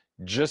alive.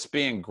 Just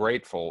being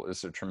grateful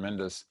is a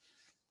tremendous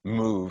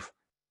move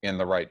in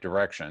the right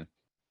direction.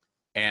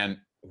 And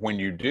when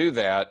you do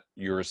that,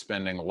 you're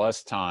spending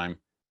less time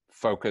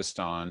focused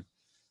on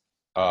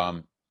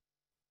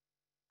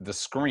the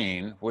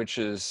screen, which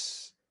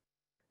is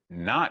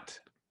not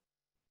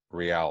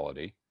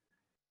reality.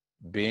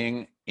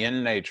 Being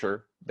in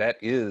nature, that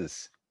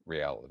is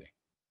reality.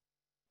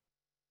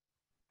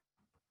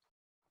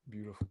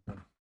 Beautiful.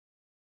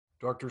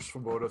 Dr.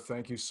 Svoboda,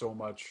 thank you so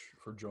much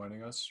for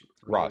joining us.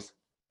 Ross,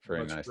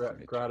 very nice to meet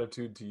you.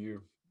 Gratitude to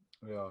you.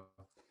 Yeah.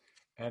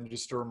 And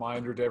just a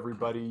reminder to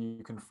everybody,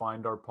 you can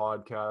find our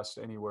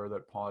podcast anywhere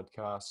that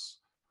podcasts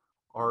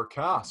are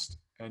cast.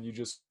 And you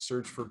just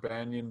search for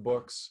Banyan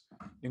Books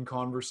in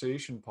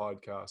Conversation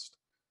podcast.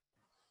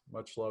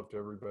 Much love to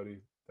everybody.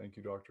 Thank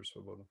you, Dr.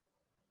 Svoboda.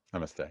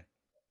 Namaste.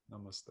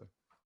 Namaste.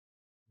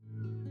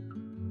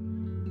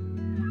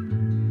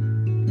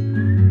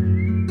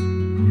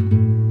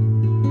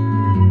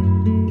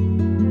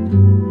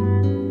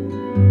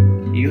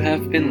 You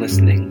have been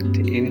listening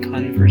to In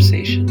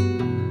Conversation,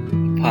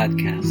 a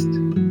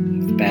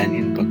podcast of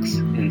Banyan Books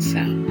in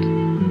Sound.